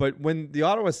 But when the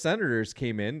Ottawa Senators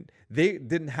came in, they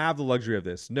didn't have the luxury of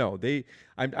this. No,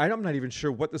 I'm not even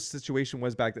sure what the situation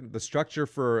was back then, the structure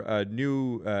for a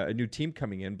new team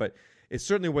coming in, but it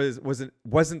certainly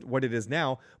wasn't what it is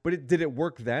now. But did it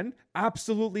work then?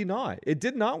 Absolutely not. It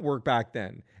did not work back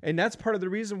then. And that's part of the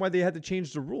reason why they had to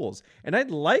change the rules. And I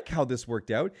like how this worked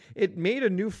out. It made a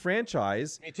new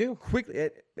franchise. Me too. Quickly.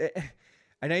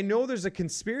 And I know there's a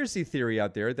conspiracy theory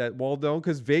out there that, well, no,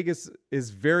 because Vegas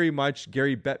is very much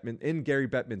Gary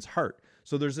Bettman's heart.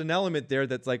 So there's an element there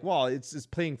that's like, well, it's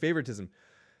just playing favoritism.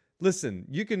 Listen,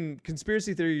 you can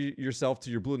conspiracy theory yourself to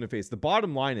your blue in the face. The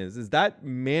bottom line is that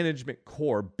management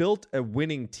core built a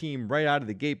winning team right out of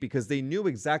the gate because they knew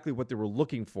exactly what they were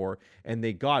looking for, and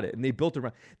they got it. And they built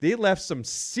around. They left some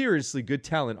seriously good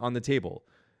talent on the table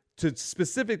to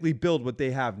specifically build what they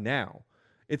have now.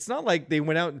 It's not like they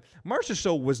went out.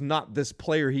 Marchessault was not this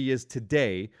player he is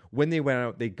today. When they went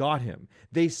out, they got him.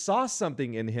 They saw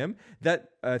something in him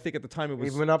that I think at the time it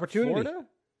was an opportunity. Florida.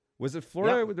 Was it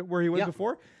Florida where he was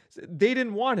before? They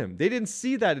didn't want him. They didn't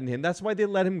see that in him. That's why they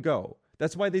let him go.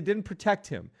 That's why they didn't protect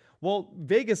him. Well,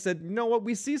 Vegas said, you know what?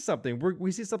 We see something.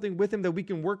 We see something with him that we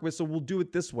can work with, so we'll do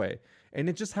it this way. And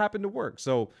it just happened to work.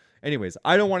 So anyways,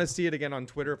 I don't want to see it again on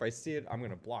Twitter. If I see it, I'm going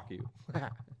to block you.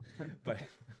 But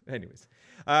Anyways,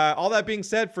 all that being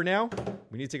said, for now,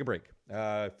 we need to take a break.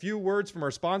 A few words from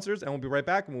our sponsors, and we'll be right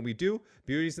back. And when we do,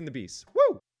 Beauties and the Beast.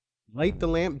 Woo! Light the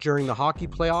lamp during the hockey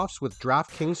playoffs with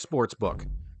DraftKings Sportsbook.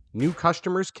 New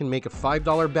customers can make a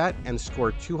 $5 bet and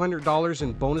score $200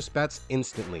 in bonus bets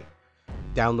instantly.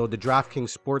 Download the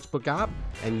DraftKings Sportsbook app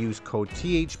and use code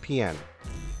THPN.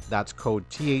 That's code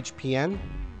THPN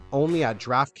only at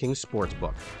DraftKings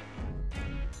Sportsbook.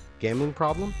 Gambling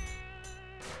problem?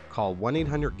 Call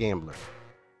 1-800-GAMBLER.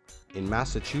 In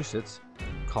Massachusetts,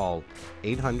 call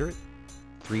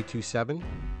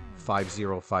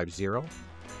 800-327-5050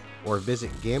 or visit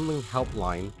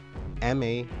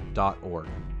gamblinghelplinema.org.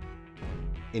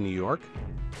 In New York,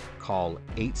 call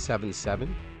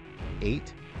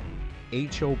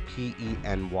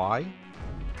 877-8-HOPENY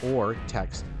or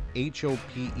text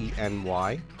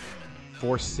HOPENY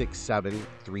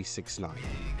 467-369.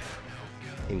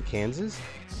 In Kansas,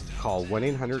 call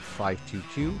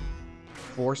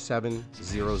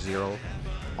 1-800-522-4700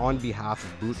 on behalf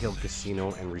of Boot Hill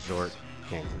Casino and Resort,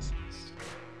 Kansas.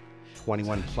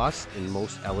 21 plus in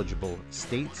most eligible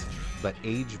states, but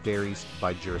age varies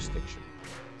by jurisdiction.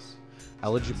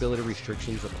 Eligibility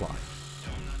restrictions apply.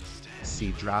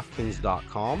 See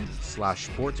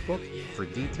DraftKings.com/sportsbook for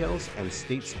details and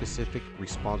state-specific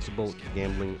responsible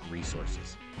gambling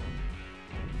resources.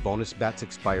 Bonus bets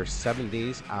expire 7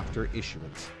 days after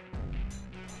issuance.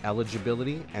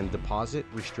 Eligibility and deposit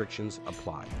restrictions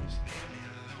apply.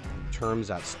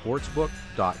 Terms at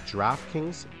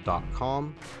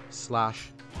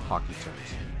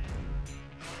sportsbook.draftkings.com/hockeyterms.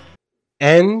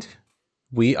 And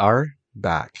we are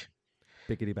back.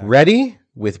 Biggity back. Ready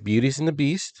with Beauties and the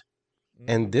Beast.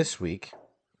 And this week,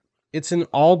 it's an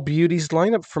all beauties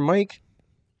lineup for Mike.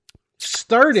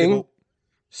 Starting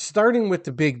with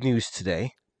the big news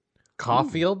today.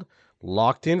 Caulfield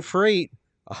locked in for 8.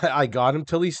 I got him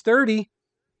till he's 30.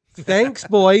 Thanks,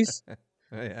 boys.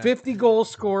 Yeah. 50 goal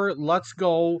scorer. Let's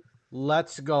go.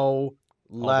 Let's go.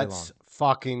 Let's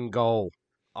fucking go.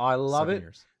 I love 7 it.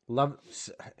 years. Love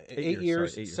 8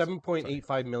 years, 8 years.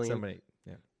 7.85 million. 7, 8.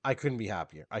 Yeah. I couldn't be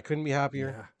happier.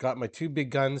 Yeah. Got my 2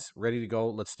 big guns ready to go.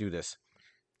 Let's do this.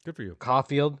 Good for you.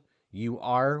 Caulfield, you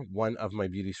are one of my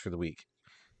beauties for the week.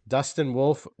 Dustin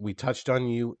Wolf, we touched on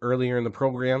you earlier in the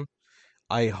program.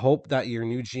 I hope that your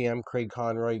new GM, Craig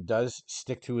Conroy, does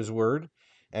stick to his word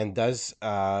and does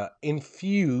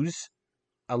infuse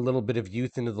a little bit of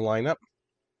youth into the lineup.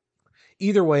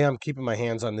 Either way, I'm keeping my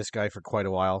hands on this guy for quite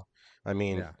a while. I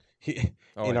mean,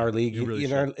 our league,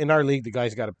 in our league, the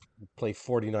guy's got to play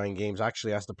 49 games.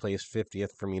 Actually, has to play his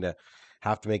 50th for me to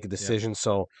have to make a decision. Yeah.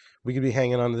 So we could be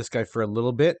hanging on to this guy for a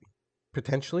little bit,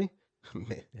 potentially,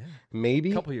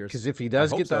 maybe a couple years. Because if he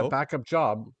does get that backup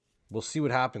job, we'll see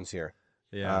what happens here.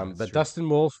 Yeah, but true. Dustin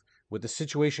Wolf, with the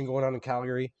situation going on in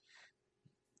Calgary,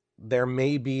 there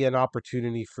may be an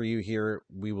opportunity for you here.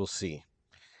 We will see.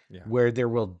 Yeah. Where there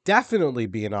will definitely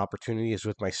be an opportunity is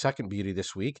with my second beauty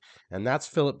this week, and that's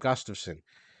Philip Gustafsson.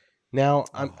 Now,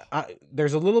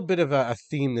 there's a little bit of a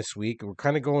theme this week. We're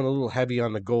kind of going a little heavy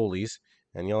on the goalies,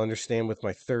 and you'll understand with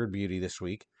my third beauty this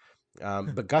week.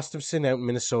 But Gustafsson out in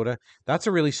Minnesota, that's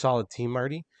a really solid team,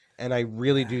 Marty. And I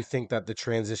really do think that the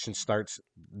transition starts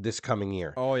this coming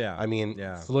year. Oh, yeah. I mean,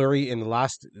 Fleury in the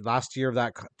last year of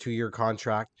that 2-year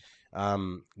contract,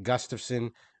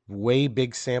 Gustafsson, way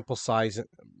big sample size,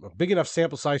 big enough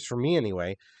sample size for me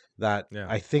anyway, that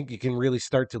I think you can really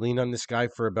start to lean on this guy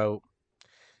for about,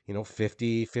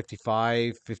 50,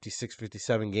 55, 56,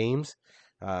 57 games.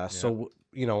 So,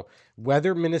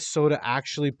 whether Minnesota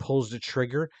actually pulls the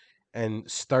trigger and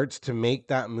starts to make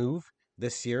that move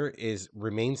this year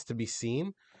remains to be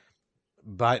seen.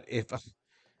 But if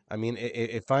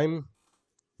I'm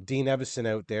Dean Evason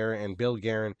out there and Bill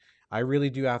Guerin, I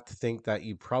really do have to think that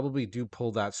you probably do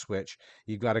pull that switch.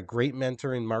 You've got a great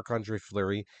mentor in Marc-Andre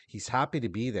Fleury. He's happy to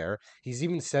be there. He's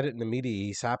even said it in the media.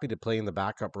 He's happy to play in the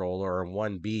backup role, or in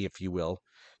 1B, if you will,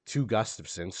 to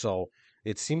Gustafsson. So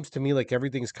it seems to me like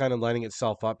everything's kind of lining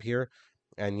itself up here.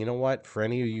 And you know what? For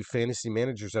any of you fantasy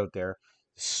managers out there,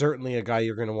 certainly a guy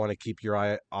you're going to want to keep your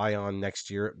eye on next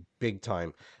year, big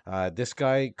time. This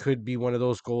guy could be one of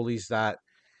those goalies that,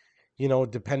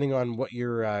 depending on what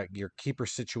your keeper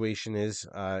situation is,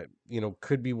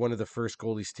 could be one of the first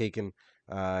goalies taken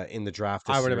in the draft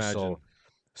this year. I would imagine.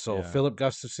 So Philip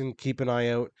Gustafsson, keep an eye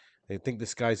out. I think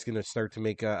this guy's going to start to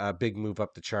make a big move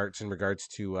up the charts in regards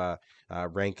to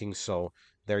rankings. So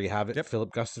there you have it. Yep. Philip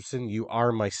Gustafsson, you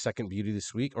are my third beauty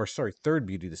this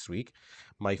week.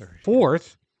 My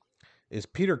fourth is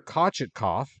Peter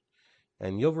Kochetkov,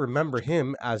 and you'll remember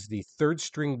him as the third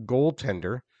string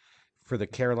goaltender for the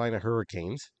Carolina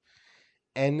Hurricanes.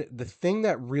 And the thing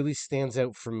that really stands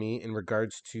out for me in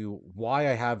regards to why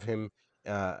I have him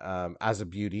as a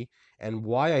beauty and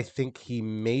why I think he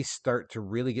may start to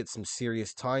really get some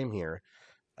serious time here,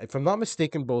 if I'm not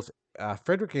mistaken, both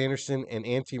Frederick Anderson and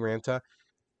Antti Ranta,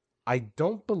 I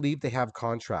don't believe they have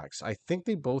contracts. I think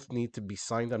they both need to be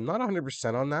signed. I'm not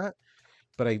 100% on that,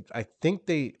 but I think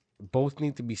they both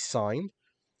need to be signed.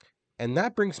 And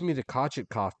that brings me to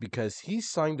Kochetkov because he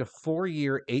signed a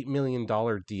 4-year, $8 million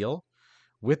deal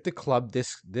with the club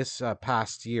this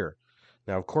past year.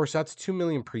 Now, of course, that's $2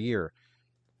 million per year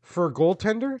for a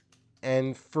goaltender,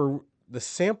 and for the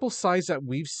sample size that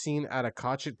we've seen out of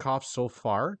Kochetkov so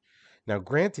far. Now,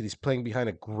 granted, he's playing behind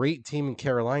a great team in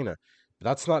Carolina, but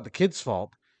that's not the kid's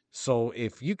fault. So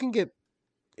if you can get,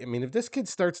 I mean, if this kid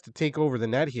starts to take over the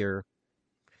net here,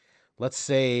 let's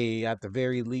say at the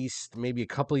very least, maybe a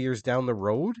couple of years down the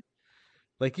road,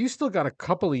 like you still got a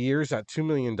couple of years at $2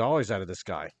 million out of this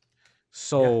guy. Yeah,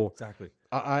 So exactly.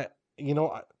 I you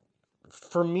know,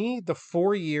 for me, the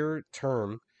 4-year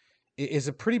term is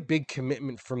a pretty big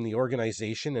commitment from the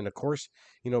organization, and of course,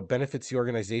 benefits the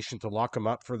organization to lock him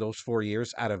up for those 4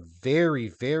 years at a very,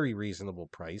 very reasonable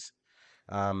price.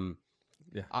 Um,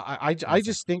 Yeah, I awesome.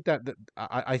 just think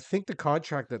I think the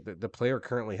contract that the player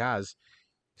currently has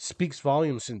speaks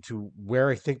volumes into where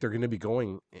I think they're going to be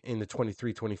going in the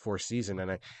 23-24 season,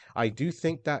 and I do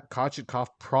think that Kochetkov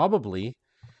probably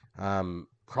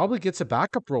gets a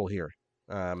backup role here.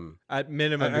 Um, At I,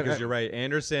 minimum, I, because I, you're right.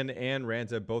 Anderson and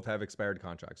Ranta both have expired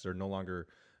contracts. They're no longer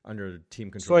under team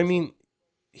so I control. So mean,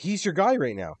 he's your guy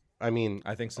right now. I mean,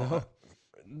 I think uh, so.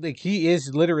 like he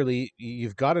is literally.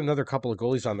 You've got another couple of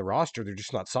goalies on the roster; they're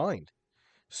just not signed.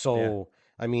 Yeah. So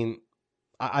I mean,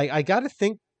 I got to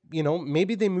think.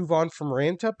 Maybe they move on from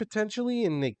Ranta potentially,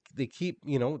 and they keep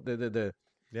the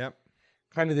Yep.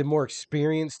 kind of the more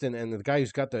experienced and the guy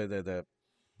who's got the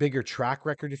bigger track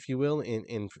record, if you will,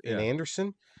 in Yeah.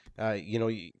 Anderson.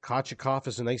 Kochetkov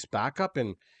is a nice backup,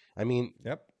 and I mean,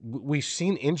 Yep. we've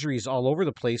seen injuries all over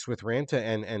the place with Ranta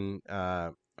and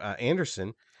Anderson, and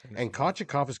Anderson. Yeah.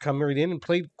 Kochetkov has come right in and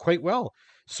played quite well.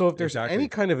 So if there's any Exactly.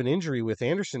 kind of an injury with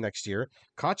Anderson next year,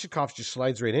 Kochetkov just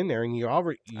slides right in there, and you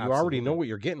already know Absolutely. what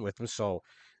you're getting with him. So,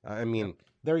 I Yep. mean,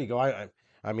 there you go.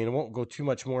 I mean, I won't go too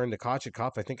much more into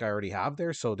Kochetkov. I think I already have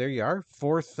there. So there you are,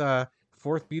 fourth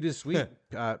beat this week.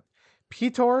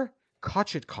 Piotr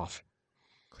Kochetkov.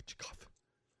 Kochetkov.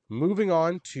 Moving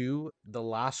on to the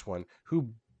last one,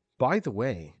 who, by the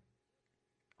way,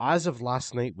 as of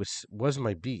last night was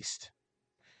my beast,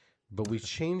 but we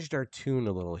changed our tune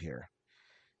a little here,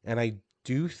 and I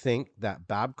do think that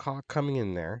Babcock coming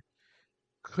in there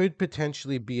could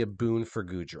potentially be a boon for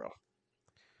Goudreau.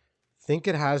 Think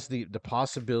it has the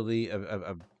possibility of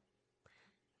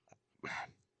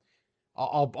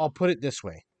I'll put it this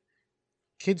way: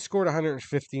 kid scored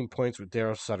 115 points with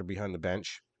Daryl Sutter behind the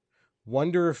bench.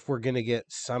 Wonder if we're going to get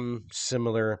some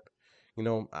similar.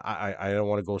 I don't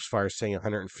want to go as far as saying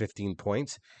 115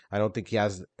 points. I don't think he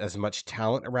has as much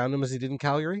talent around him as he did in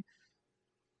Calgary,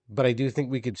 but I do think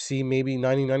we could see maybe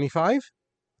 90, 95.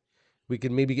 We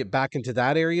could maybe get back into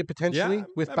that area Yeah, potentially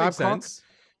with that makes Babcock. sense.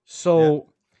 Yeah. So,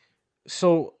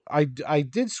 so I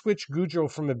did switch Goudreau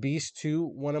from a beast to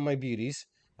one of my beauties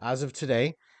as of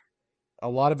today. A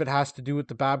lot of it has to do with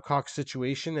the Babcock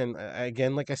situation, and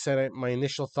again, like I said, my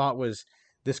initial thought was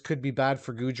this could be bad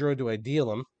for Goudreau. Do I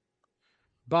deal him?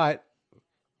 But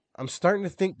I'm starting to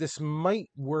think this might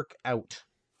work out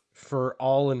for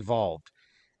all involved.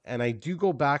 And I do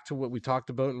go back to what we talked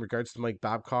about in regards to Mike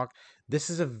Babcock. This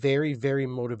is a very, very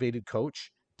motivated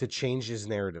coach to change his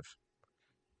narrative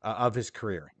of his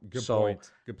career. Good So,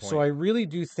 point. Good so point. I really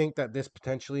do think that this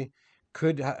potentially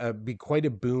could be quite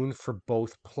a boon for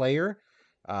both player.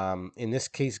 In this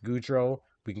case, Goudreau.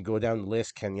 We can go down the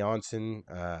list: Ken Janssen,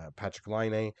 Patrick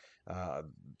Laine, uh,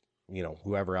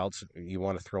 whoever else you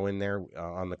want to throw in there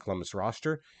on the Columbus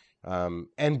roster,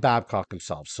 and Babcock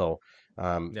himself. So,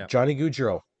 Yeah. Johnny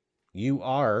Gaudreau, you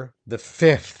are the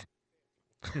fifth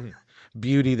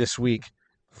beauty this week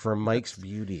for Mike's That's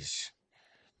Beauties.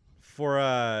 for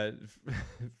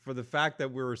for the fact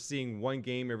that we're seeing one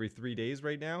game every 3 days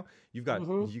right now. You've got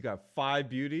Mm-hmm. you got 5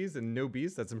 beauties and no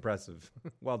beasts. That's impressive.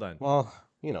 Well done. Well,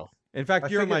 In I fact,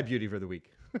 you're my figured. beauty for the week.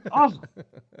 Oh,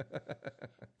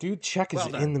 dude, check is Well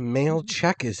in done. the mail.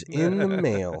 Check is in the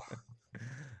mail.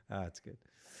 That's good.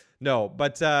 No,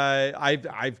 but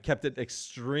I've kept it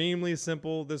extremely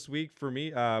simple this week for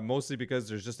me, mostly because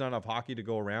there's just not enough hockey to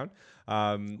go around.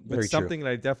 But Very true. something that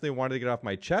I definitely wanted to get off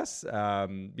my chest,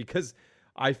 because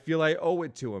I feel I owe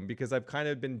it to him, because I've kind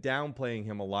of been downplaying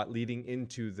him a lot leading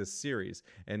into this series,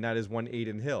 and that is one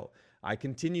Aiden Hill. I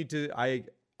continue to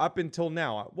up until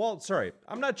now, well, sorry,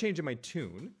 I'm not changing my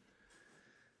tune.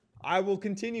 I will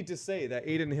continue to say that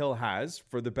Adin Hill has,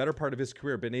 for the better part of his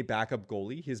career, been a backup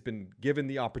goalie. He's been given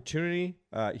the opportunity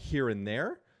here and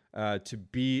there to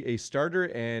be a starter,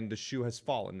 and the shoe has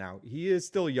fallen. Now, he is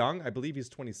still young. I believe he's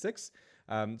 26.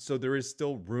 So there is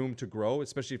still room to grow,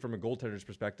 especially from a goaltender's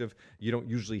perspective. You don't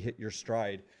usually hit your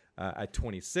stride at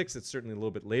 26. It's certainly a little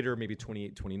bit later, maybe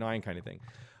 28, 29 kind of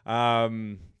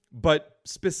thing. But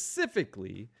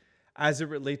specifically, as it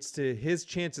relates to his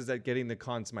chances at getting the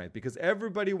Conn Smythe, because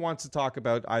everybody wants to talk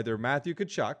about either Matthew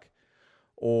Tkachuk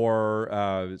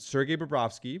or Sergei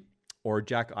Bobrovsky or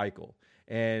Jack Eichel.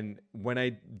 And when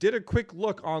I did a quick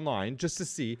look online just to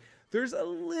see, there's a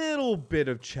little bit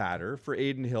of chatter for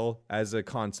Adin Hill as a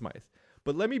Conn Smythe.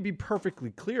 But let me be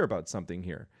perfectly clear about something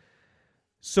here.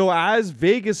 So as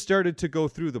Vegas started to go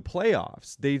through the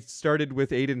playoffs, they started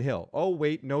with Adin Hill. Oh,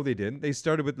 wait, no, they didn't. They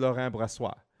started with Laurent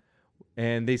Brossoit.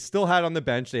 And they still had on the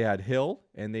bench, they had Hill,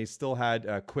 and they still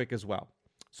had Quick as well.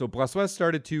 So Brossoit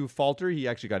started to falter. He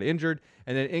actually got injured,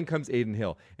 and then in comes Adin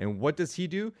Hill. And what does he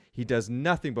do? He does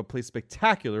nothing but play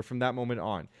spectacular from that moment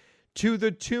on, to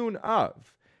the tune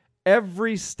of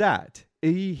every stat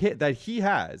that he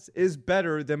has is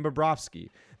better than Bobrovsky.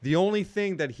 The only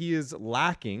thing that he is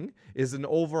lacking is an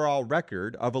overall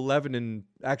record of 11 and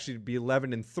actually be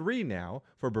 11-3 now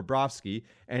for Bobrovsky,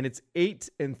 and it's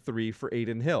 8-3 for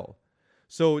Adin Hill.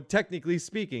 So technically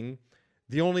speaking,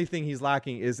 the only thing he's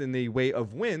lacking is in the way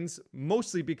of wins,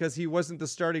 mostly because he wasn't the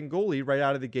starting goalie right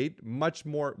out of the gate. Much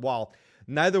more, well,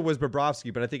 neither was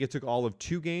Bobrovsky, but I think it took all of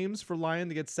 2 games for Lyon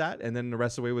to get set, and then the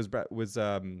rest of the way was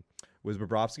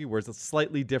Bobrovsky, whereas it's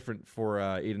slightly different for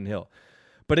Adin Hill.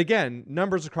 But again,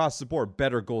 numbers across the board: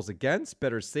 better goals against,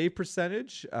 better save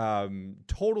percentage,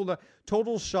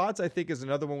 total shots. I think is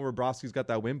another one where Bobrovsky's got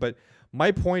that win. But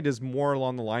my point is more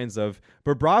along the lines of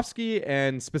Bobrovsky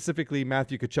and specifically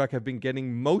Matthew Tkachuk have been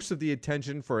getting most of the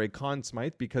attention for a Conn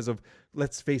Smythe because of,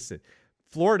 let's face it,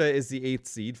 Florida is the 8th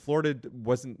seed. Florida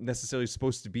wasn't necessarily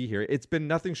supposed to be here. It's been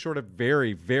nothing short of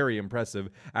very, very impressive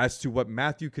as to what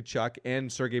Matthew Tkachuk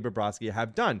and Sergei Bobrovsky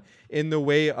have done in the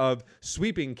way of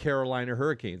sweeping Carolina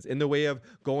Hurricanes, in the way of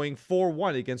going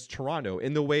 4-1 against Toronto,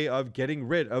 in the way of getting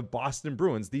rid of Boston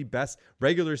Bruins, the best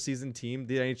regular season team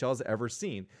the NHL has ever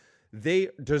seen. They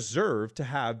deserve to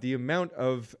have the amount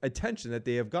of attention that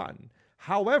they have gotten.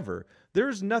 However,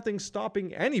 there's nothing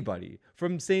stopping anybody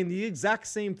from saying the exact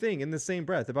same thing in the same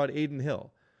breath about Adin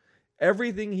Hill.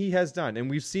 Everything he has done, and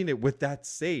we've seen it with that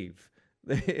save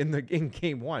in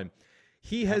game 1,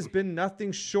 he has been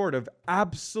nothing short of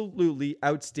absolutely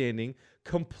outstanding,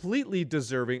 completely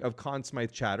deserving of Conn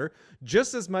Smythe chatter,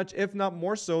 just as much, if not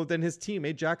more so, than his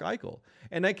teammate Jack Eichel.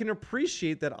 And I can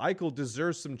appreciate that Eichel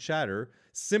deserves some chatter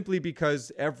simply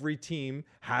because every team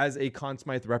has a Conn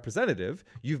Smythe representative.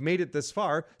 You've made it this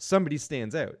far, somebody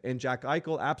stands out, and Jack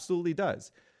Eichel absolutely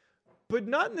does. But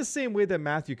not in the same way that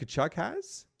Matthew Tkachuk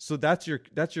has. So that's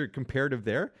your comparative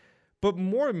there. But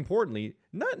more importantly,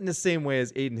 not in the same way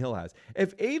as Adin Hill has.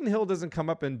 If Adin Hill doesn't come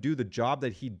up and do the job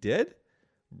that he did,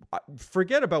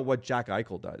 forget about what Jack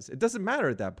Eichel does. It doesn't matter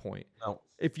at that point. No.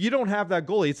 If you don't have that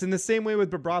goalie, it's in the same way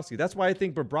with Bobrovsky. That's why I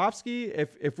think Bobrovsky,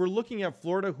 if we're looking at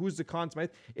Florida, who's the Conn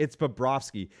Smythe? It's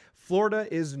Bobrovsky. Florida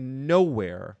is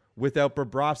nowhere without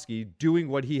Bobrovsky doing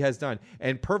what he has done.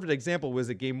 And perfect example was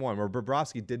at game 1 where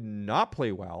Bobrovsky did not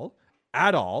play well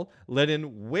at all, let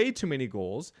in way too many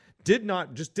goals,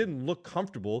 didn't look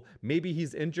comfortable. Maybe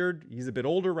he's injured. He's a bit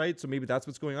older, right? So maybe that's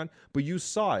what's going on. But you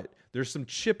saw it. There's some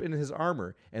chip in his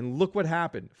armor. And look what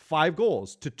happened. 5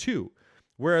 goals to 2.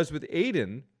 Whereas with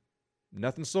Adin,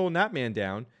 nothing slowing that man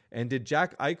down. And did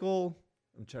Jack Eichel,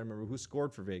 I'm trying to remember who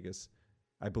scored for Vegas.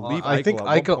 I believe I think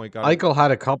Eichel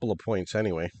had a couple of points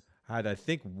anyway. Had, I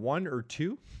think, 1 or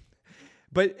 2.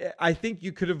 But I think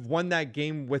you could have won that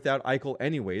game without Eichel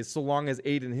anyways, so long as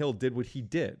Adin Hill did what he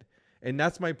did. And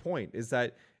that's my point, is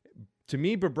that to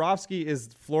me, Bobrovsky is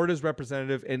Florida's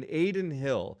representative and Adin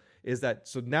Hill is that.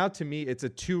 So now to me, it's a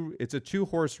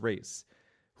two-horse race.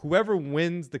 Whoever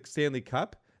wins the Stanley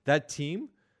Cup, that team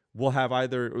will have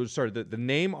the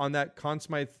name on that Conn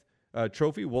Smythe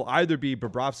trophy will either be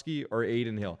Bobrovsky or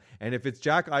Adin Hill. And if it's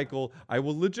Jack Eichel, I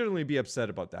will legitimately be upset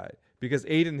about that because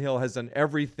Adin Hill has done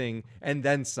everything and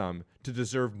then some to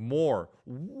deserve more,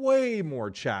 way more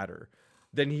chatter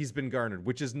than he's been garnered,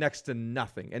 which is next to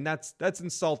nothing. And that's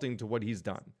insulting to what he's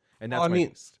done. And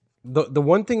that's the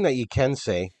one thing that you can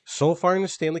say so far in the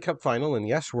Stanley Cup final, and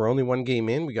yes, we're only 1 game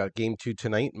in. We got game 2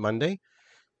 tonight, Monday.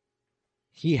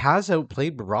 He has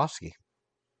outplayed Bobrovsky.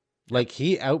 Like,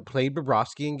 he outplayed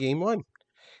Bobrovsky in game 1.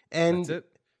 And, that's it.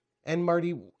 And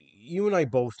Marty, you and I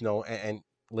both know, and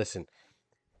listen,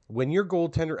 when your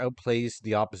goaltender outplays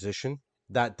the opposition,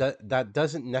 that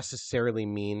doesn't necessarily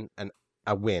mean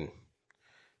a win.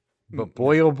 But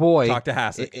boy, oh boy, Talk to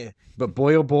Hasek. But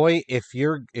boy, oh boy, if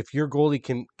your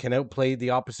goalie can outplay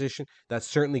the opposition, that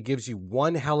certainly gives you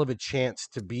one hell of a chance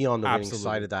to be on the winning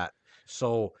side of that.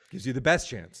 So gives you the best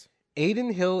chance.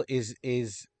 Adin Hill is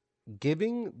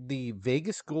giving the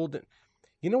Vegas Golden.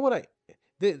 You know what,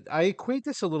 I equate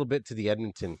this a little bit to the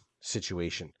Edmonton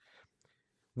situation.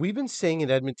 We've been saying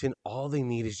in Edmonton, all they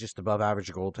need is just above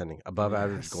average goaltending, above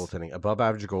average goaltending, above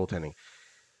average goaltending.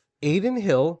 Adin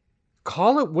Hill,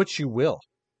 call it what you will.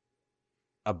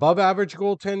 Above average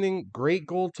goaltending, great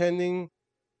goaltending,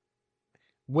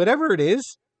 whatever it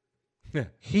is,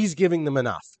 he's giving them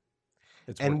enough.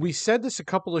 And we said this a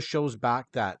couple of shows back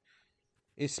that,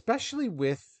 especially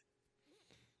with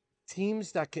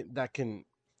teams that can,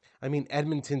 I mean,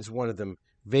 Edmonton's one of them.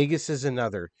 Vegas is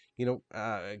another. You know,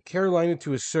 Carolina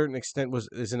to a certain extent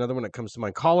is another one that comes to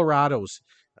mind. Colorado's,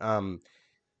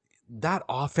 that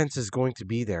offense is going to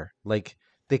be there. Like,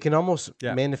 they can almost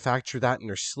manufacture that in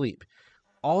their sleep.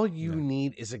 All you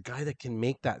need is a guy that can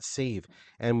make that save.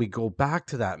 And we go back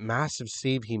to that massive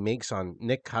save he makes on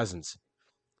Nick Cousins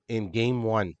in game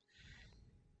 1.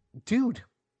 Dude,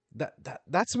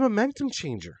 that's a momentum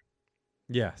changer.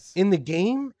 Yes. In the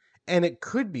game, and it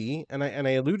could be, and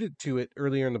I alluded to it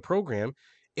earlier in the program,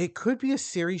 it could be a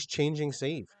series-changing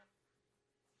save.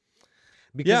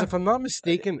 Because if I'm not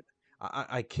mistaken,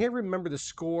 I can't remember the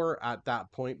score at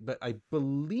that point, but I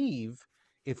believe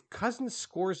if Cousins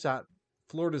scores that,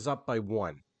 Florida's up by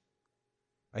 1.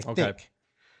 I think.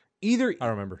 Either I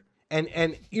remember. And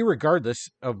irregardless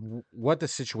of what the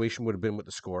situation would have been with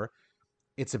the score,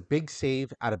 it's a big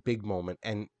save at a big moment,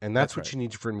 and that's what you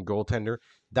need from a goaltender.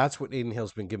 That's what Adin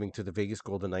Hill's been giving to the Vegas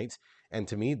Golden Knights, and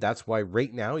to me, that's why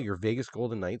right now your Vegas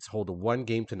Golden Knights hold a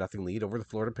 1-0 lead over the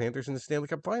Florida Panthers in the Stanley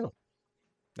Cup Final.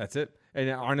 That's it. And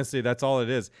honestly, that's all it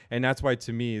is. And that's why,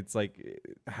 to me, it's like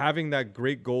having that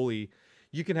great goalie.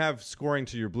 You can have scoring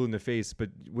to your blue in the face, but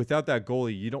without that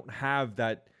goalie, you don't have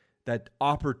that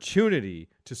opportunity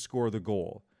to score the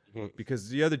goal because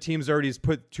the other team's already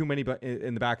put too many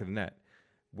in the back of the net.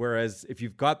 Whereas if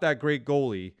you've got that great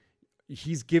goalie,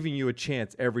 he's giving you a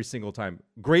chance every single time.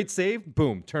 Great save,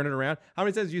 boom, turn it around. How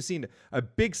many times have you seen a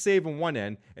big save on one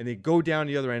end and they go down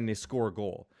the other end and they score a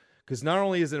goal? Because not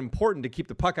only is it important to keep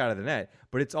the puck out of the net,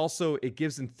 but it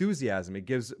gives enthusiasm, it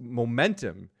gives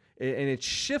momentum, and it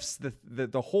shifts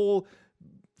the whole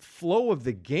flow of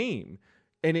the game,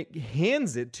 and it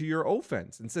hands it to your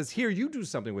offense and says, here, you do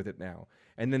something with it now.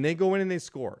 And then they go in and they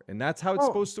score, and that's how it's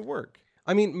supposed to work.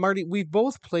 I mean, Marty, we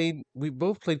both played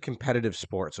competitive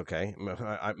sports, okay?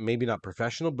 Maybe not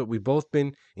professional, but we've both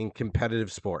been in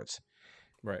competitive sports.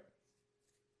 Right.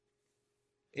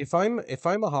 If I'm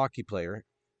a hockey player,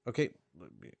 okay,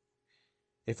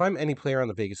 if I'm any player on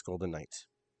the Vegas Golden Knights,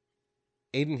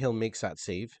 Adin Hill makes that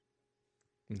save.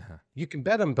 You can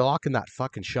bet I'm blocking that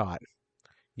fucking shot.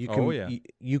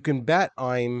 You can bet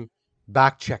I'm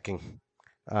back checking.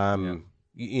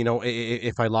 You know,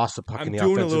 if I lost the puck in the offense,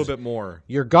 I'm doing a little bit more.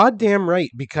 You're goddamn right,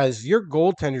 because your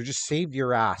goaltender just saved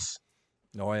your ass.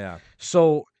 Oh, yeah.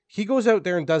 So he goes out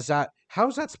there and does that.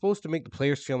 How's that supposed to make the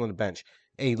players feel on the bench?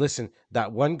 Hey, listen,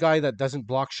 that one guy that doesn't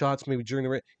block shots maybe during the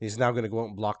race is now going to go out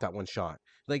and block that one shot.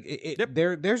 Like,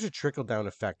 there's a trickle-down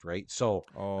effect, right? So,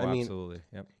 I mean, absolutely.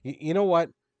 Yep. You know what?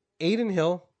 Adin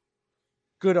Hill,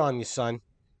 good on you, son.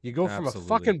 You go from a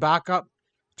fucking backup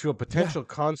to a potential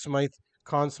Conn Smythe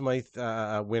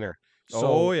winner.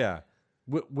 So,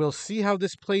 we'll see how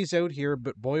this plays out here,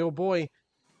 but boy, oh boy,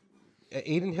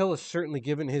 Adin Hill has certainly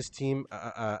given his team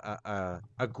a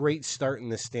great start in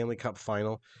this Stanley Cup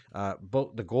final.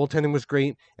 Both the goaltending was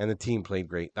great and the team played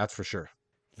great. That's for sure.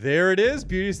 There it is,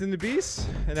 Beauties and the Beast,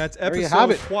 and that's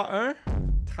episode 31.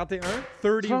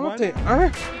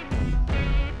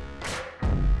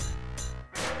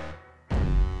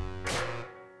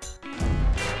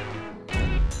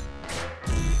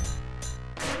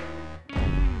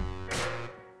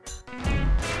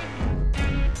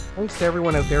 Thanks to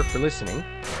everyone out there for listening.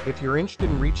 If you're interested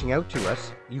in reaching out to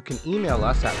us, you can email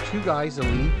us at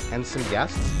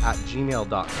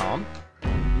 2guysaLeagueandsomeguests@gmail.com.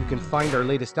 You can find our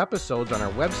latest episodes on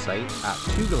our website at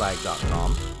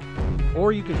twogalag.com,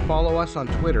 or you can follow us on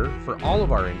Twitter for all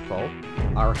of our info.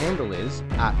 Our handle is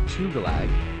 @2galag.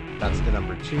 That's the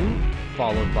number 2,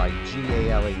 followed by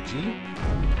GALAG.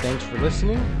 Thanks for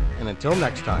listening, and until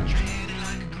next time.